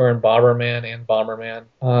 Keeper and Bomberman.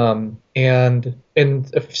 And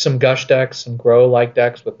some Gush decks, some Grow-like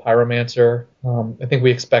decks with Pyromancer. I think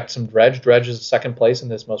we expect some Dredge. Dredge is second place in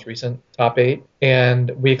this most recent top 8.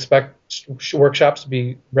 And we expect workshops to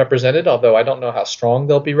be represented, although I don't know how strong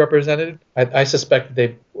they'll be represented. I suspect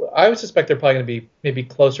they're probably going to be maybe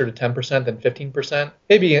closer to 10% than 15%.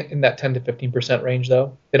 Maybe in that 10 to 15% range,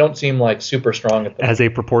 though. They don't seem like super strong at the moment. As a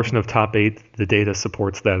proportion of top 8, the data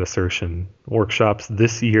supports that assertion. Workshops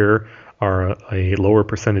this year are a lower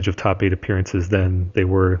percentage of top 8 appearances than they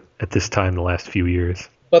were at this time the last few years.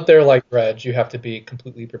 But they're like Dredge. You have to be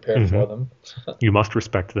completely prepared for them. You must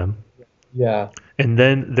respect them. Yeah. And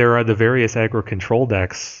then there are the various aggro control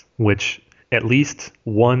decks, which at least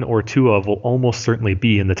one or two of will almost certainly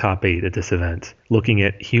be in the top 8 at this event. Looking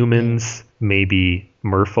at humans, maybe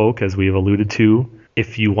Merfolk, as we've alluded to.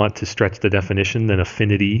 If you want to stretch the definition, then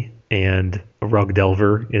Affinity and Rug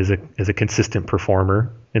Delver is a consistent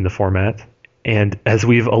performer in the format. And as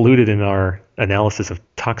we've alluded in our analysis of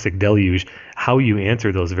Toxic Deluge, how you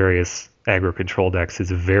answer those various aggro control decks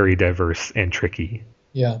is very diverse and tricky.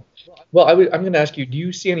 Yeah. Well, I'm going to ask you, do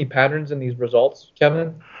you see any patterns in these results,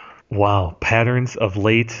 Kevin? Wow, patterns of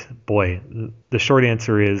late? Boy, the short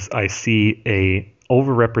answer is I see a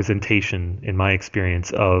overrepresentation, in my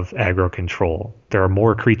experience, of aggro control. There are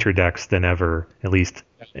more creature decks than ever, at least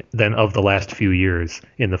than of the last few years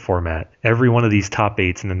in the format. Every one of these top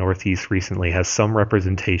 8s in the Northeast recently has some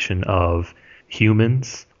representation of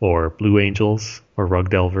humans, or Blue Angels, or Rug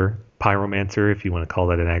Delver, Pyromancer, if you want to call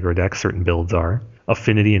that an aggro deck, certain builds are,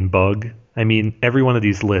 Affinity and Bug. I mean, every one of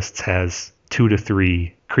these lists has 2 to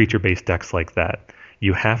 3 creature-based decks like that.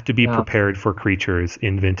 You have to be prepared for creatures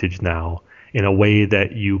in Vintage now in a way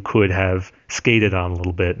that you could have skated on a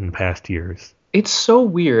little bit in past years. It's so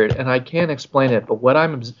weird, and I can't explain it, but what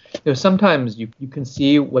sometimes you can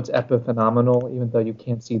see what's epiphenomenal, even though you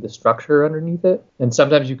can't see the structure underneath it. And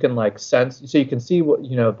sometimes you can sense, so you can see what,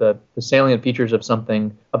 the salient features of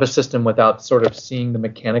a system without sort of seeing the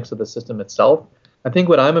mechanics of the system itself. I think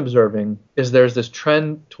what I'm observing is there's this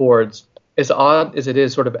trend towards, as odd as it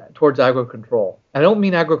is, sort of towards aggro control. I don't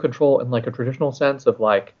mean aggro control in like a traditional sense of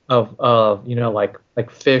like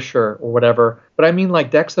fish or whatever, but I mean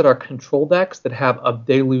like decks that are control decks that have a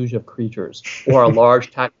deluge of creatures or a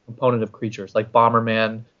large tactical component of creatures like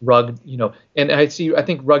Bomberman, Rug, and I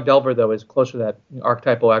think Rug Delver though is closer to that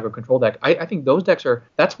archetypal aggro control deck. I think those decks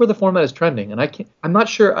that's where the format is trending, and I'm not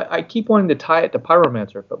sure. I keep wanting to tie it to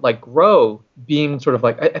Pyromancer, but like Grow being sort of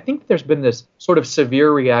like I think there's been this sort of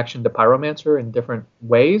severe reaction to Pyromancer in different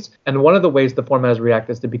ways, and one of the ways the format has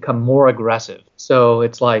reacted is to become more aggressive. So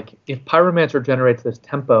it's like if Pyromancer generates this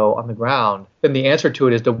tempo on the ground, then the answer to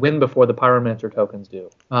it is to win before the Pyromancer tokens do.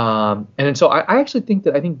 And so I actually think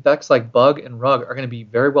decks like Bug and Rug are going to be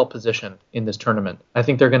very well positioned in this tournament. I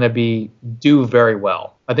think they're going to do very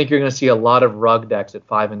well. I think you're going to see a lot of Rug decks at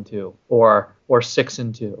 5-2 or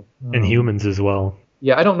 6-2, and humans as well.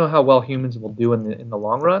 Yeah, I don't know how well humans will do in the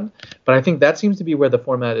long run, but I think that seems to be where the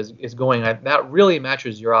format is going. That really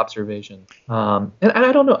matches your observation. And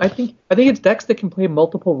I don't know. I think it's decks that can play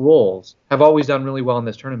multiple roles have always done really well in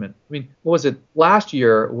this tournament. I mean, what was it? Last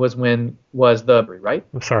year was the right?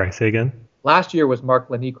 I'm sorry, say again. Last year was Mark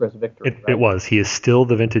Lanicra's victory. It was. He is still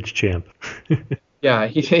the vintage champ. Yeah,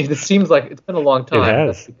 it seems like it's been a long time. It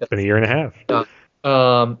has. It's been a year and a half.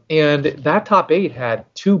 And that top 8 had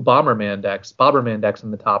 2 Bomberman decks in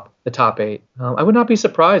the top 8. I would not be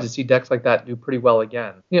surprised to see decks like that do pretty well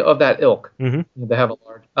again, of that ilk. Mm-hmm. They have a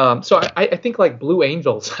large. So I think like Blue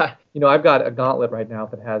Angels. I've got a gauntlet right now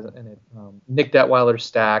that has in it Nick Detweiler's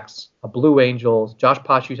Stacks, Blue Angels, Josh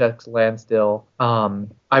Pachusek's Landstill.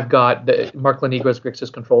 I've got the Mark Lanigra's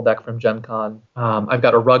Grixis control deck from Gen Con. I've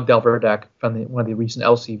got a Rug Delver deck from one of the recent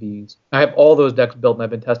LCVs. I have all those decks built, and I've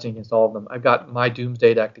been testing against all of them. I've got my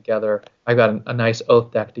Doomsday deck together. I've got a nice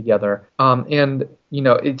Oath deck together. And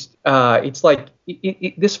it's like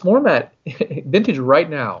this format, Vintage right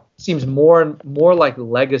now, seems more and more like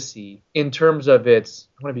Legacy in terms of its,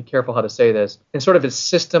 I want to be careful how to say this, in sort of its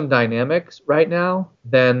system dynamics right now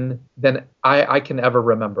than I can ever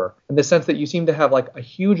remember. In the sense that you seem to have like a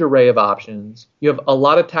huge array of options. You have a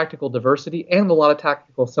lot of tactical diversity and a lot of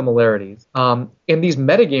tactical similarities. And these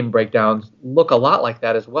metagame breakdowns look a lot like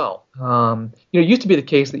that as well. It used to be the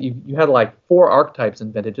case that you had like 4 archetypes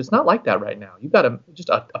in Vintage. It's not like that right now. You've got just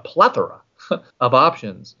a plethora of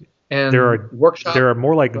options. And there are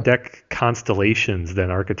more like deck constellations than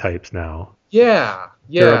archetypes now. Yeah.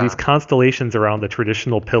 There are these constellations around the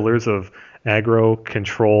traditional pillars of aggro,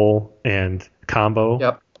 control, and combo.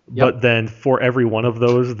 Yep. But then for every one of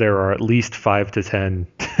those, there are at least 5 to 10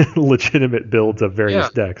 legitimate builds of various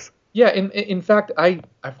decks. Yeah, in fact,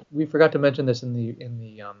 we forgot to mention this in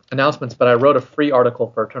the announcements, but I wrote a free article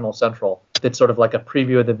for Eternal Central that's sort of like a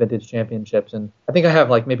preview of the Vintage Championships, and I think I have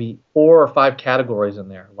like maybe 4 or 5 categories in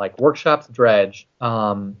there, like Workshops Dredge,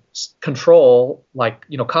 control, like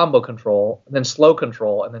combo control, and then slow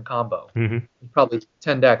control, and then combo. Mm-hmm. Probably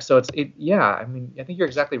 10 decks. So I mean, I think you're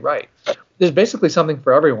exactly right. There's basically something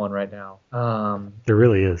for everyone right now. There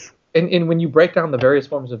really is. And when you break down the various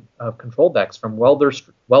forms of control decks, from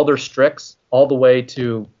Welder Strix all the way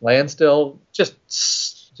to Landstill, just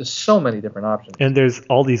so many different options. And there's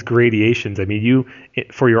all these gradations. I mean,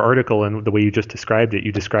 for your article and the way you just described it,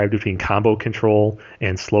 you described between combo control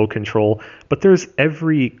and slow control, but there's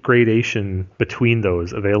every gradation between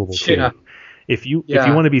those available to you. If you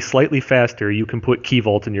want to be slightly faster, you can put Key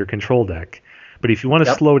Vault in your control deck. But if you want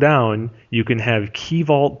to slow down, you can have Key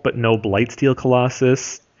Vault but no Blightsteel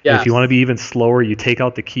Colossus. Yes. If you want to be even slower, you take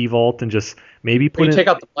out the Key Vault and just maybe take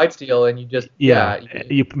out the Blightsteel and you just you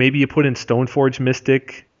put in Stoneforge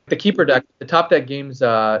Mystic. The keeper deck, the top deck games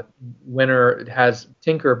winner has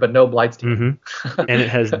Tinker but no Blightsteel. Mm-hmm. And it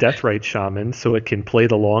has Deathrite Shaman, so it can play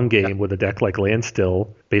the long game with a deck like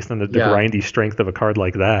Landstill based on the grindy strength of a card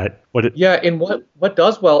like that. And what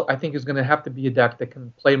does well, I think, is going to have to be a deck that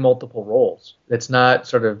can play multiple roles. That's not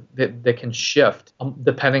sort of that can shift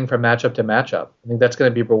depending from matchup to matchup. I think that's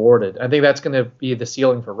going to be rewarded. I think that's going to be the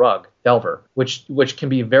ceiling for Rug Delver, which can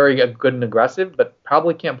be very good and aggressive, but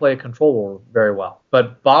probably can't play a control role very well.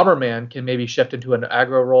 But Bomberman can maybe shift into an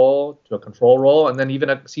aggro role, to a control role, and then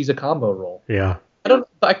even sees a combo role. Yeah.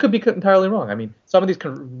 I could be entirely wrong. I mean, some of these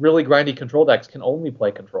really grindy control decks can only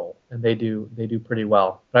play control, and they do pretty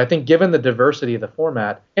well. But I think given the diversity of the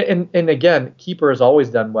format, and again, Keeper has always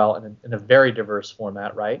done well in a very diverse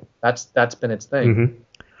format, right? That's been its thing. Mm-hmm.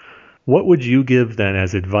 What would you give then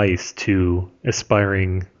as advice to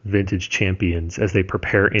aspiring Vintage champions as they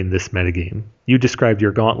prepare in this metagame? You described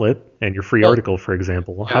your gauntlet and your free article, for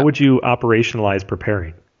example. Yeah. How would you operationalize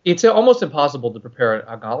preparing? It's almost impossible to prepare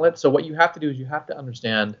a gauntlet. So what you have to do is you have to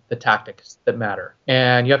understand the tactics that matter,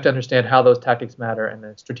 and you have to understand how those tactics matter in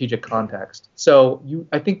a strategic context. So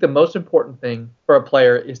I think the most important thing for a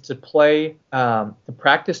player is to play, to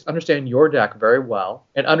practice, understand your deck very well,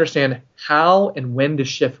 and understand how and when to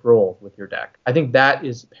shift roles with your deck. I think that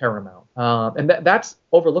is paramount, and that's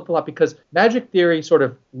overlooked a lot because Magic Theory sort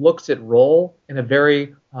of looks at role in a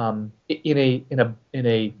very in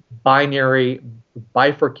a binary,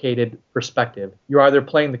 bifurcated perspective. You're either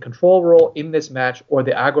playing the control role in this match or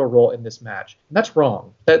the aggro role in this match. And that's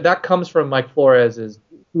wrong. That comes from Mike Flores'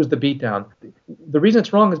 Who's the Beatdown. The reason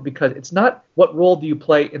it's wrong is because it's not what role do you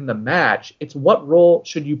play in the match, it's what role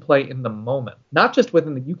should you play in the moment. Not just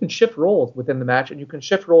you can shift roles within the match and you can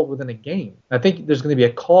shift roles within a game. And I think there's going to be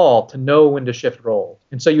a call to know when to shift roles.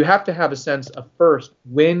 And so you have to have a sense of, first,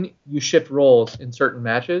 when you shift roles in certain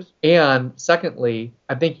matches. And secondly,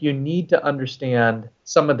 I think you need to understand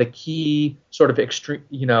some of the key sort of extreme,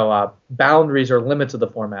 boundaries or limits of the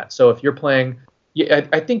format. So if you're playing,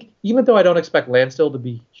 I think even though I don't expect Landstill to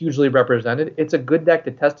be hugely represented, it's a good deck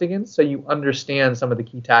to test against, so you understand some of the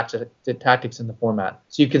key tactics in the format.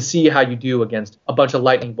 So you can see how you do against a bunch of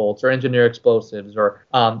lightning bolts or engineer explosives or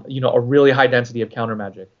a really high density of counter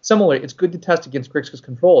magic. Similarly, it's good to test against Grixis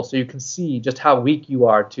control, so you can see just how weak you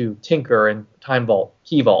are to Tinker and Time Vault,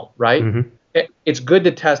 Key Vault, right? Mm-hmm. It's good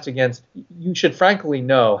to test against. You should frankly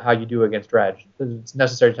know how you do against Dredge. It's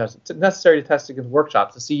necessary to test. It's necessary to test against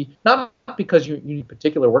workshops to see, not because you need a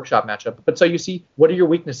particular workshop matchup, but so you see what are your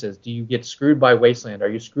weaknesses. Do you get screwed by Wasteland? Are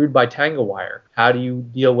you screwed by Tangle Wire? How do you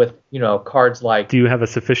deal with cards like? Do you have a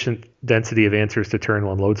sufficient density of answers to turn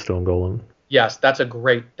one Lodestone Golem? Yes, that's a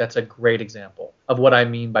great example of what I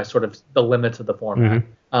mean by sort of the limits of the format.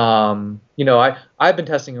 Mm-hmm. I've been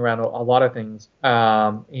testing around a lot of things,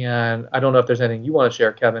 and I don't know if there's anything you want to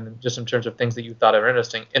share, Kevin, just in terms of things that you thought are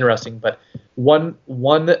interesting. But one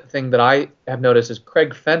thing that I have noticed is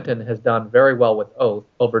Craig Fenton has done very well with Oath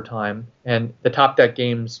over time, and the Top Deck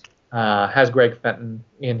Games has Greg Fenton,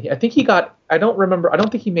 and I think he got. I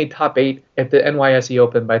don't think he made top 8 at the NYSE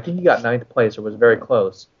Open, but I think he got 9th place or was very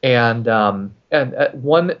close. And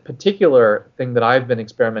one particular thing that I've been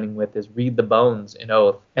experimenting with is Read the Bones in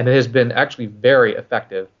Oath, and it has been actually very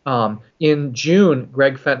effective. In June,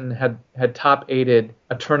 Greg Fenton had top 8'd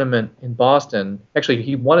a tournament in Boston. Actually,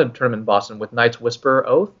 he won a tournament in Boston with Knight's Whisper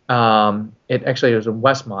Oath. It was in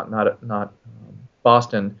Westmont, not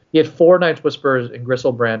Boston. He had 4 Knight's Whispers in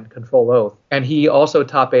Gristlebrand Control Oath, and he also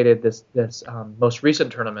top 8'd this most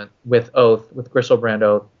recent tournament with Oath, with Gristlebrand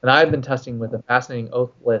Oath. And I've been testing with a fascinating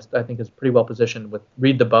Oath list. I think is pretty well positioned with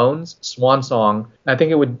Read the Bones, Swan Song. And I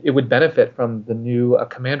think it would benefit from the new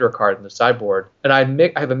Commander card in the sideboard. And I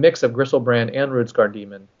have a mix of Gristlebrand and Rootscar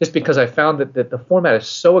Demon, just because I found that the format is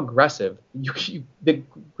so aggressive. The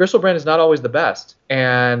Gristlebrand is not always the best,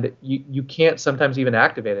 and you can't sometimes even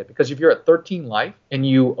activate it, because if you're at 13 life and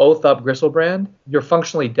you Oath up Gristlebrand, you're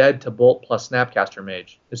functionally dead to Bolt plus Snapcaster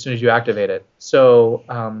Mage as soon as you activate it. So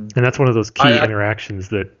and that's one of those key interactions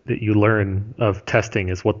that you learn of testing,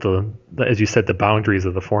 is what as you said, the boundaries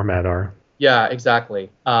of the format are. Yeah, exactly.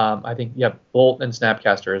 I think Bolt and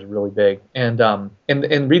Snapcaster is really big, and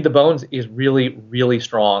Read the Bones is really, really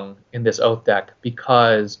strong in this Oath deck,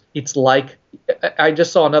 because it's like, I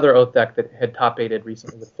just saw another Oath deck that had top 8'd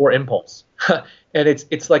recently with 4 Impulse. And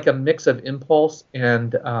it's like a mix of Impulse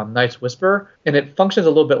and Knight's Whisper, and it functions a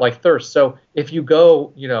little bit like Thirst. So if you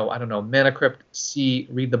go, Mana Crypt, see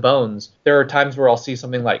Read the Bones, there are times where I'll see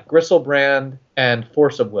something like Gristlebrand and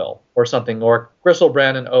Force of Will, or something, or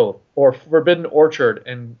Gristlebrand and Oath, or Forbidden Orchard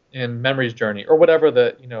and Memory's Journey, or whatever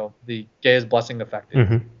the Gaia's Blessing effect is.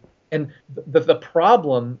 Mm-hmm. And the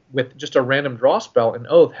problem with just a random draw spell in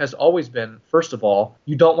Oath has always been, first of all,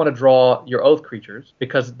 you don't want to draw your Oath creatures,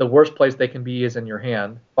 because the worst place they can be is in your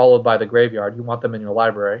hand, followed by the graveyard. You want them in your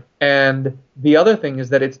library. And the other thing is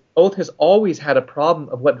that Oath has always had a problem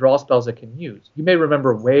of what draw spells it can use. You may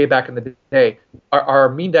remember way back in the day, our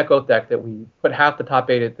mean deck Oath deck that we put half the top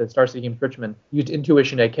 8 at the Star City Games Richmond used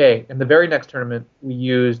Intuition AK. And the very next tournament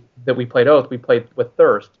we played Oath, we played with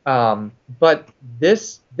Thirst. But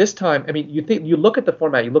this time, I mean, you look at the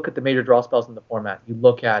format, you look at the major draw spells in the format, you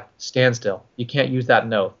look at Standstill. You can't use that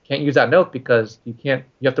in Oath. Can't use that in Oath because you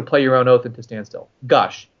have to play your own Oath into Standstill.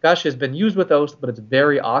 Gush has been used with Oath, but it's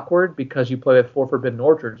very awkward because you play with 4 Forbidden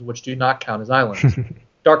Orchards, which do not count as islands.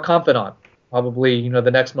 Dark Confidant, probably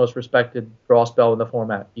the next most respected draw spell in the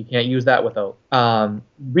format. You can't use that with Oath.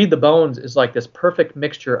 Read the Bones is like this perfect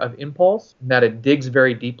mixture of impulse, in that it digs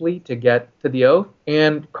very deeply to get to the oath,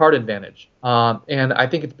 and card advantage. And I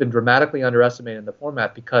think it's been dramatically underestimated in the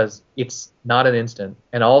format because it's not an instant,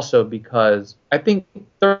 and also because I think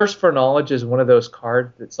Thirst for Knowledge is one of those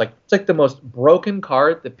cards that's like it's like the most broken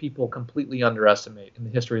card that people completely underestimate in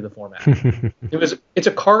the history of the format. It's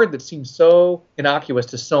a card that seems so innocuous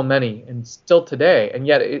to so many, and still today, and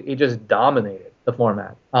yet it just dominated the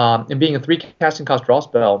format. And being a 3 casting cost draw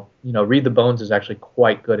spell, Read the Bones is actually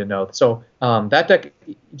quite good in Oath. So that deck,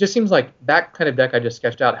 it just seems like that kind of deck I just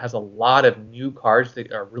sketched out has a lot of new cards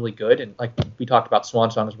that are really good. And like we talked about, Swan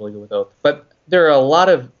Song is really good with Oath. But there are a lot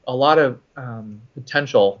of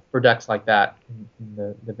potential for decks like that in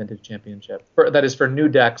the Vintage Championship. That is for new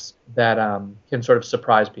decks that can sort of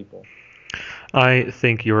surprise people. I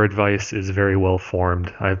think your advice is very well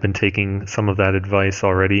formed. I've been taking some of that advice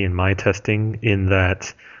already in my testing, in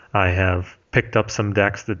that I have picked up some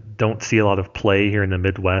decks that don't see a lot of play here in the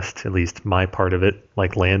Midwest, at least my part of it,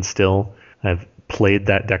 like Landstill. I've played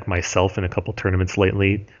that deck myself in a couple tournaments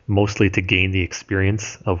lately, mostly to gain the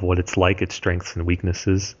experience of what it's like, its strengths and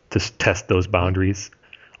weaknesses, to test those boundaries.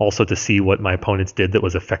 Also to see what my opponents did that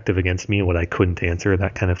was effective against me, what I couldn't answer,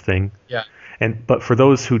 that kind of thing. Yeah. But for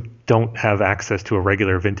those who don't have access to a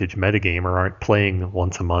regular Vintage metagame or aren't playing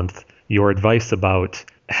once a month, your advice about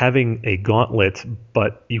having a gauntlet,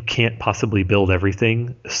 but you can't possibly build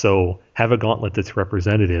everything, so have a gauntlet that's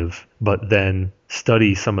representative, but then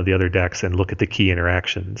study some of the other decks and look at the key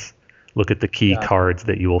interactions. Look at the key cards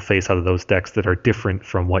that you will face out of those decks that are different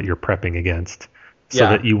from what you're prepping against, so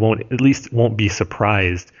that you won't be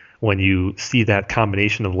surprised when you see that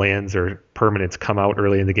combination of lands or permanents come out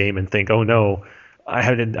early in the game and think, oh no,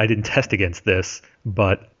 I didn't test against this,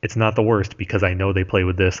 but it's not the worst because I know they play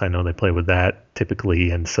with this, I know they play with that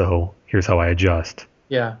typically, and so here's how I adjust.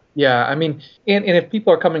 Yeah. I mean, and if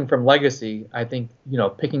people are coming from Legacy, I think,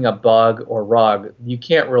 picking up Bug or Rug, you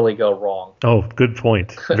can't really go wrong. Oh, good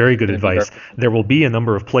point. Very good advice. There will be a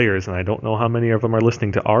number of players, and I don't know how many of them are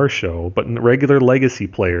listening to our show, but regular Legacy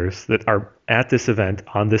players that are at this event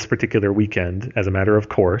on this particular weekend, as a matter of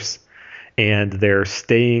course, and they're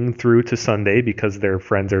staying through to Sunday because their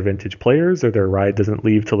friends are Vintage players, or their ride doesn't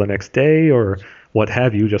leave till the next day, or what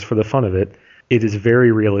have you, just for the fun of it. It is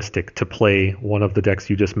very realistic to play one of the decks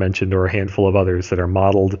you just mentioned, or a handful of others that are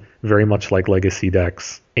modeled very much like Legacy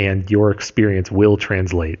decks, and your experience will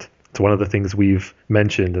translate. It's one of the things we've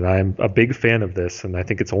mentioned, and I'm a big fan of this, and I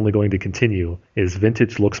think it's only going to continue, is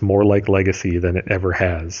Vintage looks more like Legacy than it ever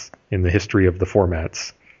has in the history of the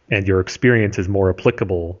formats. And your experience is more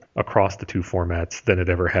applicable across the two formats than it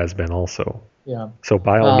ever has been also. Yeah. So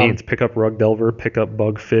by all means, pick up Rug Delver, pick up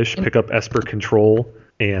Bugfish, pick up Esper Control,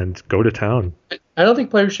 and go to town. I don't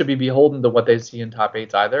think players should be beholden to what they see in top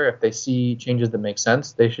eights either. If they see changes that make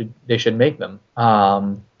sense, they should make them.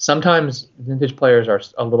 Sometimes Vintage players are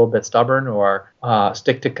a little bit stubborn or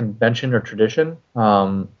stick to convention or tradition.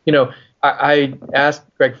 I asked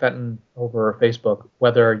Greg Fenton over Facebook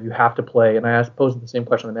whether you have to play, and I posed the same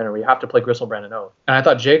question on the manner where you have to play Gristlebrand and Oath. And I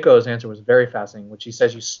thought Jaco's answer was very fascinating, which he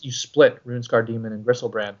says you split Runescar Demon and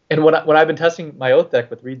Gristlebrand. And when I've been testing my Oath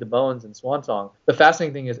deck with Read the Bones and Swan Song, the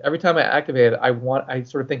fascinating thing is every time I activate it, I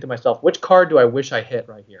sort of think to myself, which card do I wish I hit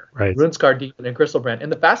right here? Right. Runescar Demon and Gristlebrand.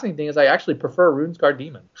 And the fascinating thing is I actually prefer Runescar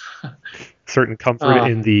Demon. Certain comfort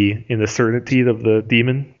in the certainty of the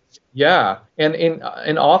demon. Yeah,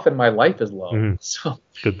 and often my life is low. So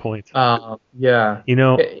good point. Yeah.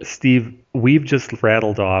 Steve, we've just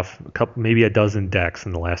rattled off maybe a dozen decks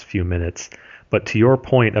in the last few minutes, but to your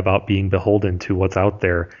point about being beholden to what's out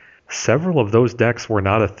there, several of those decks were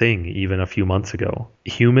not a thing even a few months ago.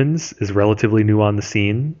 Humans is relatively new on the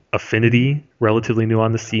scene. Affinity, relatively new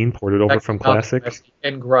on the scene, ported over from Classic.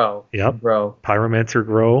 And Grow. Yep. And Grow. Pyromancer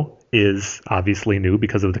Grow is obviously new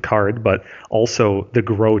because of the card, but also the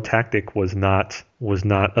Grow tactic was not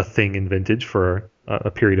a thing in Vintage for a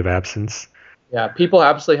period of absence. Yeah, people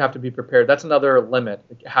absolutely have to be prepared. That's another limit.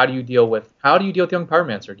 How do you deal with Young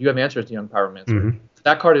Pyromancer? Do you have answers to Young Pyromancer? Mm-hmm.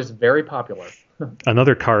 That card is very popular.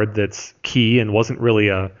 Another card that's key and wasn't really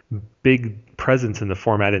a big presence in the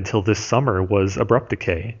format until this summer was Abrupt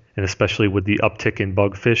Decay, and especially with the uptick in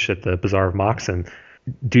Bugfish at the Bazaar of Moxen.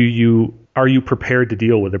 Are you prepared to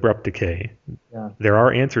deal with Abrupt Decay? Yeah. There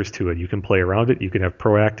are answers to it. You can play around it. You can have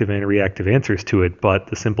proactive and reactive answers to it, but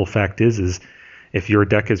the simple fact is if your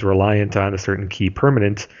deck is reliant on a certain key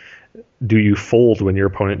permanent, Do you fold when your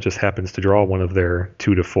opponent just happens to draw one of their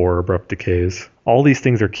 2 to 4 abrupt decays? All these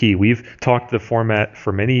things are key. We've talked the format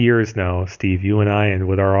for many years now, Steve, you and I, and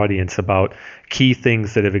with our audience about key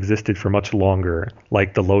things that have existed for much longer,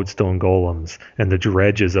 like the Lodestone Golems and the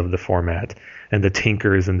dredges of the format and the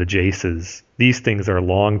Tinkers and the Jaces. These things are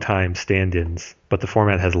long-time stand-ins, but the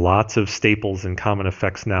format has lots of staples and common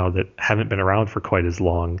effects now that haven't been around for quite as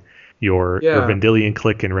long. Your Vendilion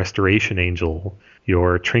Click and Restoration Angel,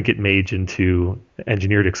 your Trinket Mage into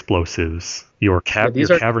Engineered Explosives, your Cavern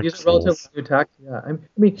these are relatively new tactics. Yeah, I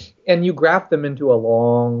mean, and you graft them into a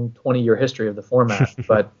long 20-year history of the format,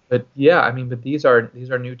 but these are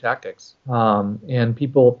new tactics, and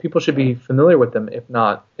people should be familiar with them if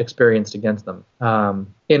not experienced against them. I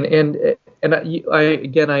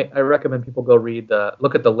recommend people go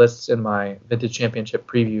look at the lists in my Vintage Championship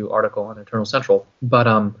preview article on Eternal Central. But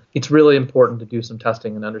it's really important to do some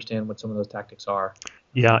testing and understand what some of those tactics are.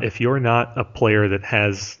 Yeah, if you're not a player that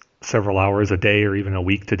has several hours a day or even a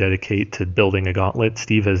week to dedicate to building a gauntlet,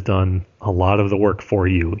 Steve has done a lot of the work for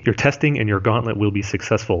you. Your testing and your gauntlet will be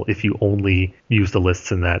successful if you only use the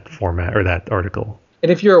lists in that format or that article. And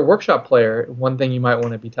if you're a workshop player, one thing you might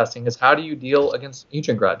want to be testing is how do you deal against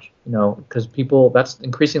Ancient Grudge? Because that's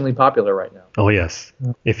increasingly popular right now. Oh, yes.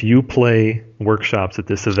 If you play workshops at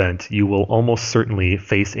this event, you will almost certainly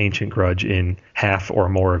face Ancient Grudge in half or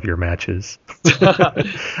more of your matches.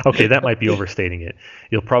 Okay, that might be overstating it.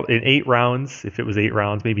 You'll probably, in 8 rounds, if it was 8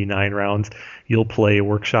 rounds, maybe 9 rounds, you'll play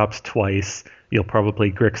workshops twice. You'll probably play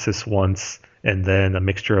Grixis once, and then a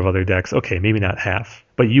mixture of other decks. Okay, maybe not half.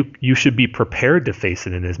 But you should be prepared to face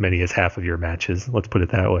it in as many as half of your matches. Let's put it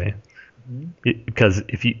that way. Because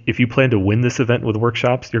if you plan to win this event with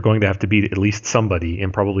workshops, you're going to have to beat at least somebody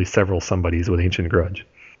and probably several somebodies with Ancient Grudge.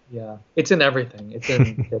 Yeah, it's in everything. It's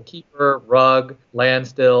in the Keeper, Rug,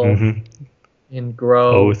 Landstill, in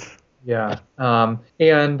Grow. Oath. Yeah,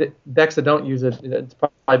 and decks that don't use it, it's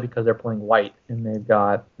probably because they're playing white and they've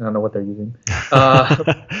got, I don't know what they're using.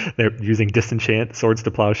 They're using Disenchant, Swords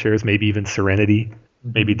to Plowshares, maybe even Serenity,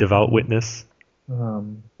 maybe Devout Witness.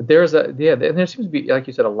 But there seems to be, like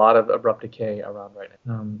you said, a lot of abrupt decay around right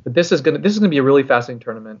now. But this is gonna be a really fascinating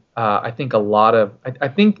tournament. I think I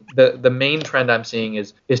think the main trend I'm seeing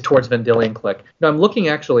is towards Vendilion Click. Now I'm looking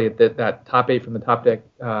actually at that top 8 from the top deck.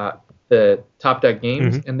 The top deck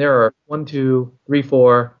games, and there are 1, 2, 3,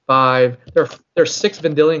 4, 5. There's 6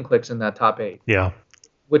 Vendilion Clicks in that top 8. Yeah,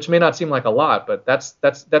 which may not seem like a lot, but that's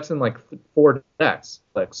in like 4 decks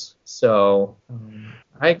clicks. So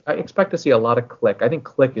I expect to see a lot of Click. I think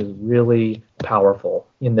Click is really powerful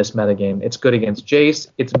in this metagame. It's good against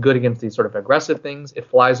Jace. It's good against these sort of aggressive things. It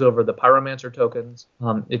flies over the Pyromancer tokens.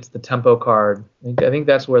 It's the tempo card. I think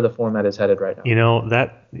that's where the format is headed right now.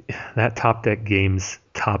 That top deck game's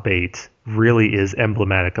top 8 really is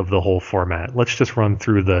emblematic of the whole format. Let's just run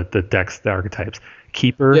through the decks, the archetypes.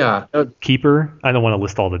 Keeper. Yeah. Keeper. I don't want to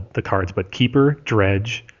list all the cards, but Keeper,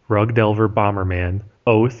 Dredge, Rug Delver, Bomberman,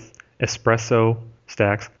 Oath, Espresso,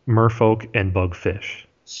 Stacks, Merfolk, and Bugfish.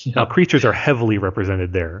 Yeah. Now, creatures are heavily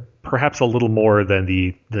represented there, perhaps a little more than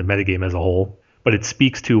the metagame as a whole, but it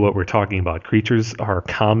speaks to what we're talking about. Creatures are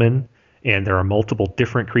common, and there are multiple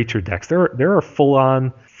different creature decks. There are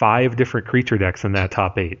full-on 5 different creature decks in that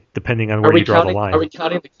top 8, depending on where you draw the line. Are we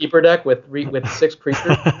counting the Keeper deck with 6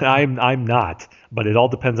 creatures? I'm not, but it all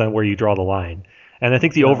depends on where you draw the line. And I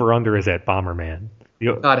think the over-under is at Bomberman.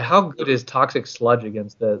 God, how good is Toxic Sludge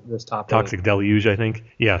against this top 8? Toxic Deluge, I think.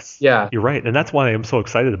 Yes. Yeah. You're right. And that's why I'm so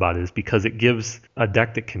excited about it, is because it gives a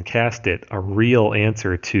deck that can cast it a real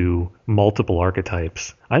answer to multiple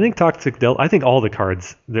archetypes. I think I think all the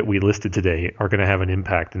cards that we listed today are going to have an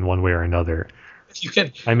impact in one way or another. You can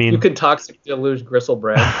Toxic Deluge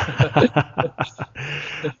Gristlebrand.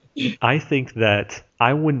 I think that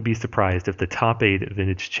I wouldn't be surprised if the top 8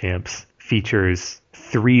 Vintage Champs features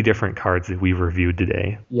 3 different cards that we've reviewed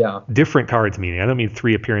today. Yeah. Different cards, meaning I don't mean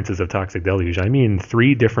 3 appearances of Toxic Deluge. I mean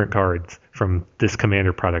 3 different cards from this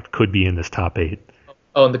Commander product could be in this top 8.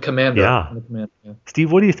 Oh, and the Commander. Yeah.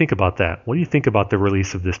 Steve, what do you think about that? What do you think about the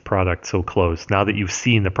release of this product so close, now that you've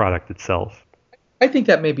seen the product itself? I think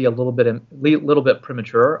that may be a little bit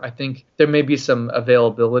premature. I think there may be some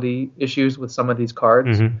availability issues with some of these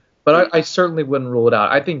cards. Mm-hmm. But I certainly wouldn't rule it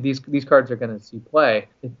out. I think these cards are going to see play,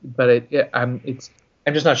 but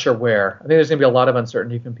I'm just not sure where. I think there's going to be a lot of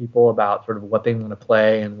uncertainty from people about sort of what they want to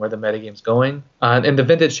play and where the metagame's going. And the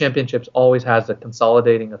Vintage Championships always has a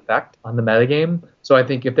consolidating effect on the metagame. So I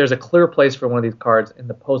think if there's a clear place for one of these cards in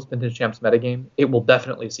the post-Vintage Champs metagame, it will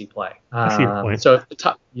definitely see play. I see your point. So if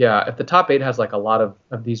the top 8 has like a lot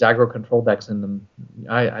of these aggro control decks in them,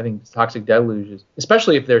 I think Toxic Deluge is,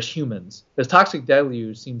 especially if there's humans. Because Toxic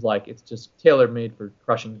Deluge seems like it's just tailor-made for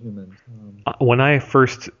crushing humans. When I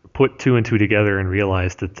first put 2 and 2 together and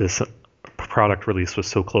realized that this product release was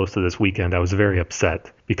so close to this weekend, I was very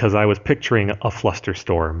upset because I was picturing a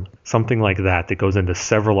Flusterstorm, something like that goes into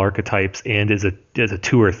several archetypes and is a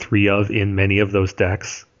 2 or 3 of in many of those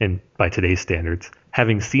decks, and by today's standards.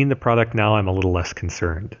 Having seen the product now, I'm a little less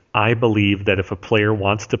concerned. I believe that if a player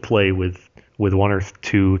wants to play with 1 or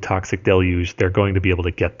 2 Toxic Deluge, they're going to be able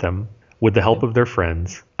to get them with the help of their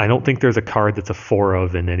friends. I don't think there's a card that's a 4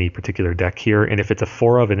 of in any particular deck here, and if it's a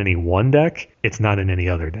 4 of in any one deck, it's not in any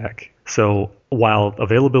other deck. So while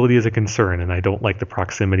availability is a concern, and I don't like the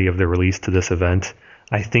proximity of the release to this event,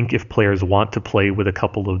 I think if players want to play with a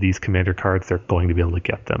couple of these Commander cards, they're going to be able to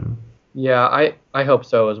get them. Yeah, I hope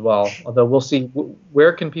so as well. Although we'll see.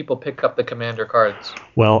 Where can people pick up the Commander cards?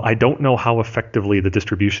 Well, I don't know how effectively the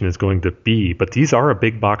distribution is going to be, but these are a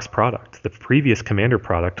big box product. The previous Commander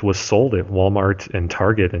product was sold at Walmart and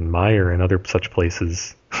Target and Meijer and other such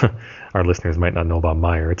places. Our listeners might not know about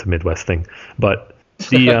Meijer. It's a Midwest thing. But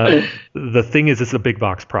the thing is, it's a big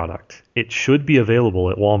box product. It should be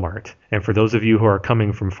available at Walmart. And for those of you who are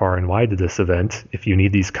coming from far and wide to this event, if you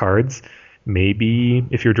need these cards, maybe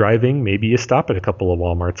if you're driving, maybe you stop at a couple of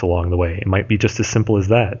Walmarts along the way. It might be just as simple as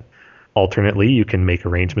that. Alternately, you can make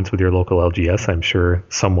arrangements with your local LGS. I'm sure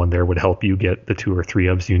someone there would help you get the 2 or 3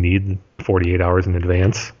 ofs you need 48 hours in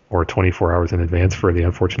advance or 24 hours in advance for the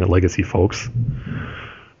unfortunate Legacy folks.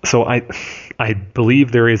 So I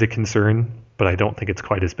believe there is a concern, but I don't think it's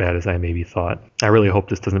quite as bad as I maybe thought. I really hope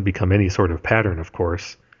this doesn't become any sort of pattern, of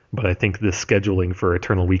course. But I think the scheduling for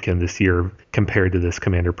Eternal Weekend this year compared to this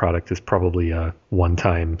Commander product is probably a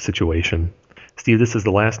one-time situation. Steve, this is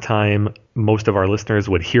the last time most of our listeners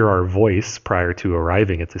would hear our voice prior to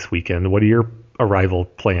arriving at this weekend. What are your arrival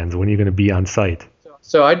plans? When are you going to be on site?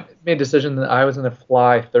 So I made a decision that I was going to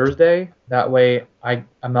fly Thursday. That way I'm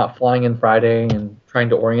not flying in Friday and trying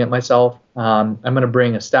to orient myself. I'm going to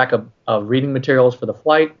bring a stack of reading materials for the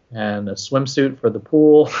flight and a swimsuit for the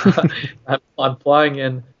pool. I'm flying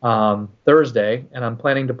in Thursday, and I'm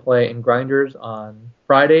planning to play in Grinders on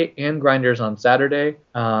Friday and Grinders on Saturday.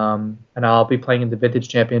 And I'll be playing in the Vintage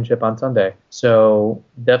Championship on Sunday. So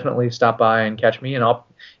definitely stop by and catch me. And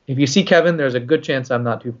if you see Kevin, there's a good chance I'm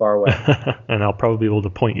not too far away. And I'll probably be able to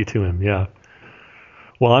point you to him, yeah.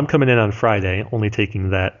 Well, I'm coming in on Friday, only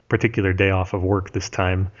taking that particular day off of work this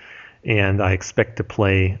time. And I expect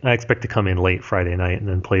to come in late Friday night and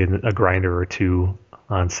then play a grinder or 2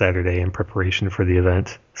 on Saturday in preparation for the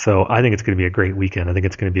event. So I think it's going to be a great weekend. I think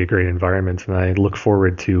it's going to be a great environment. And I look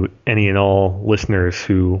forward to any and all listeners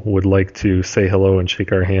who would like to say hello and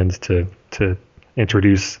shake our hands to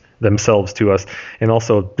introduce themselves to us. And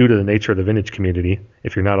also, due to the nature of the vintage community,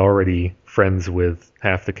 if you're not already friends with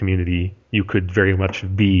half the community, you could very much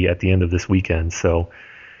be at the end of this weekend. So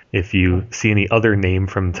if you see any other name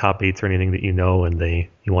from top 8s or anything that you know and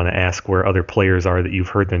you want to ask where other players are that you've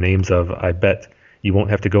heard the names of, I bet you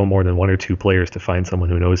won't have to go more than 1 or 2 players to find someone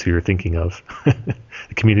who knows who you're thinking of.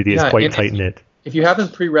 The community is quite tight-knit. If you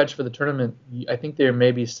haven't pre-reg for the tournament, I think there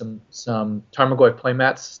may be some Tarmogoyf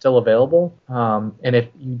playmats still available. And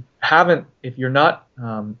if you're not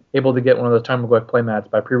able to get one of those Tarmogoyf playmats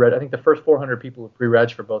by pre-reg, I think the first 400 people who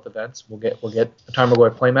pre-reg for both events will get a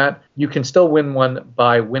Tarmogoyf playmat. You can still win one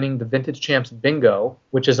by winning the Vintage Champs Bingo,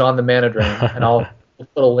 which is on the Mana Drain, and I'll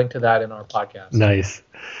put a link to that in our podcast. Nice.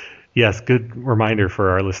 Yes, good reminder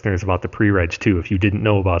for our listeners about the pre-reg, too. If you didn't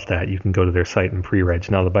know about that, you can go to their site and pre-reg.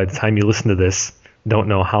 Now, by the time you listen to this, don't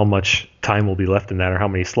know how much time will be left in that or how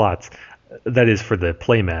many slots. That is for the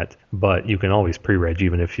playmat, but you can always pre-reg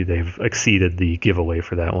even if they've exceeded the giveaway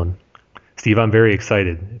for that one. Steve, I'm very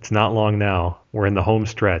excited. It's not long now. We're in the home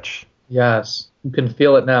stretch. Yes, you can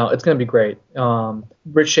feel it now. It's going to be great.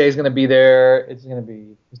 Rich Shea's going to be there. It's going to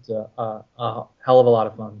be just a hell of a lot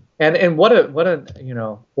of fun. And what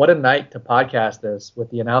a night to podcast this with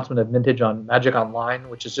the announcement of Vintage on Magic Online,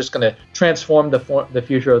 which is just going to transform the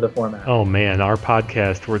future of the format. Oh man, our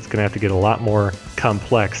podcast where it's going to have to get a lot more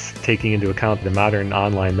complex, taking into account the modern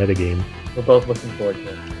online metagame. We're both looking forward to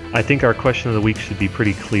it. I think our question of the week should be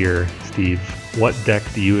pretty clear, Steve. What deck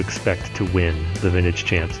do you expect to win the Vintage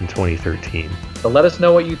Champs in 2013? So let us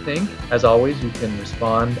know what you think. As always, you can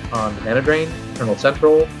respond on Banana Drain, Eternal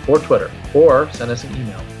Central, or Twitter, or send us an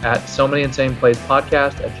email at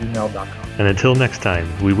somanyinsaneplayspodcast@gmail.com. And until next time,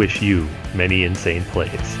 we wish you many insane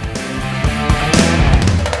plays.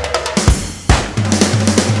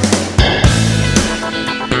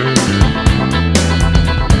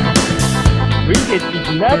 We get the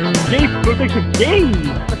next game for the game.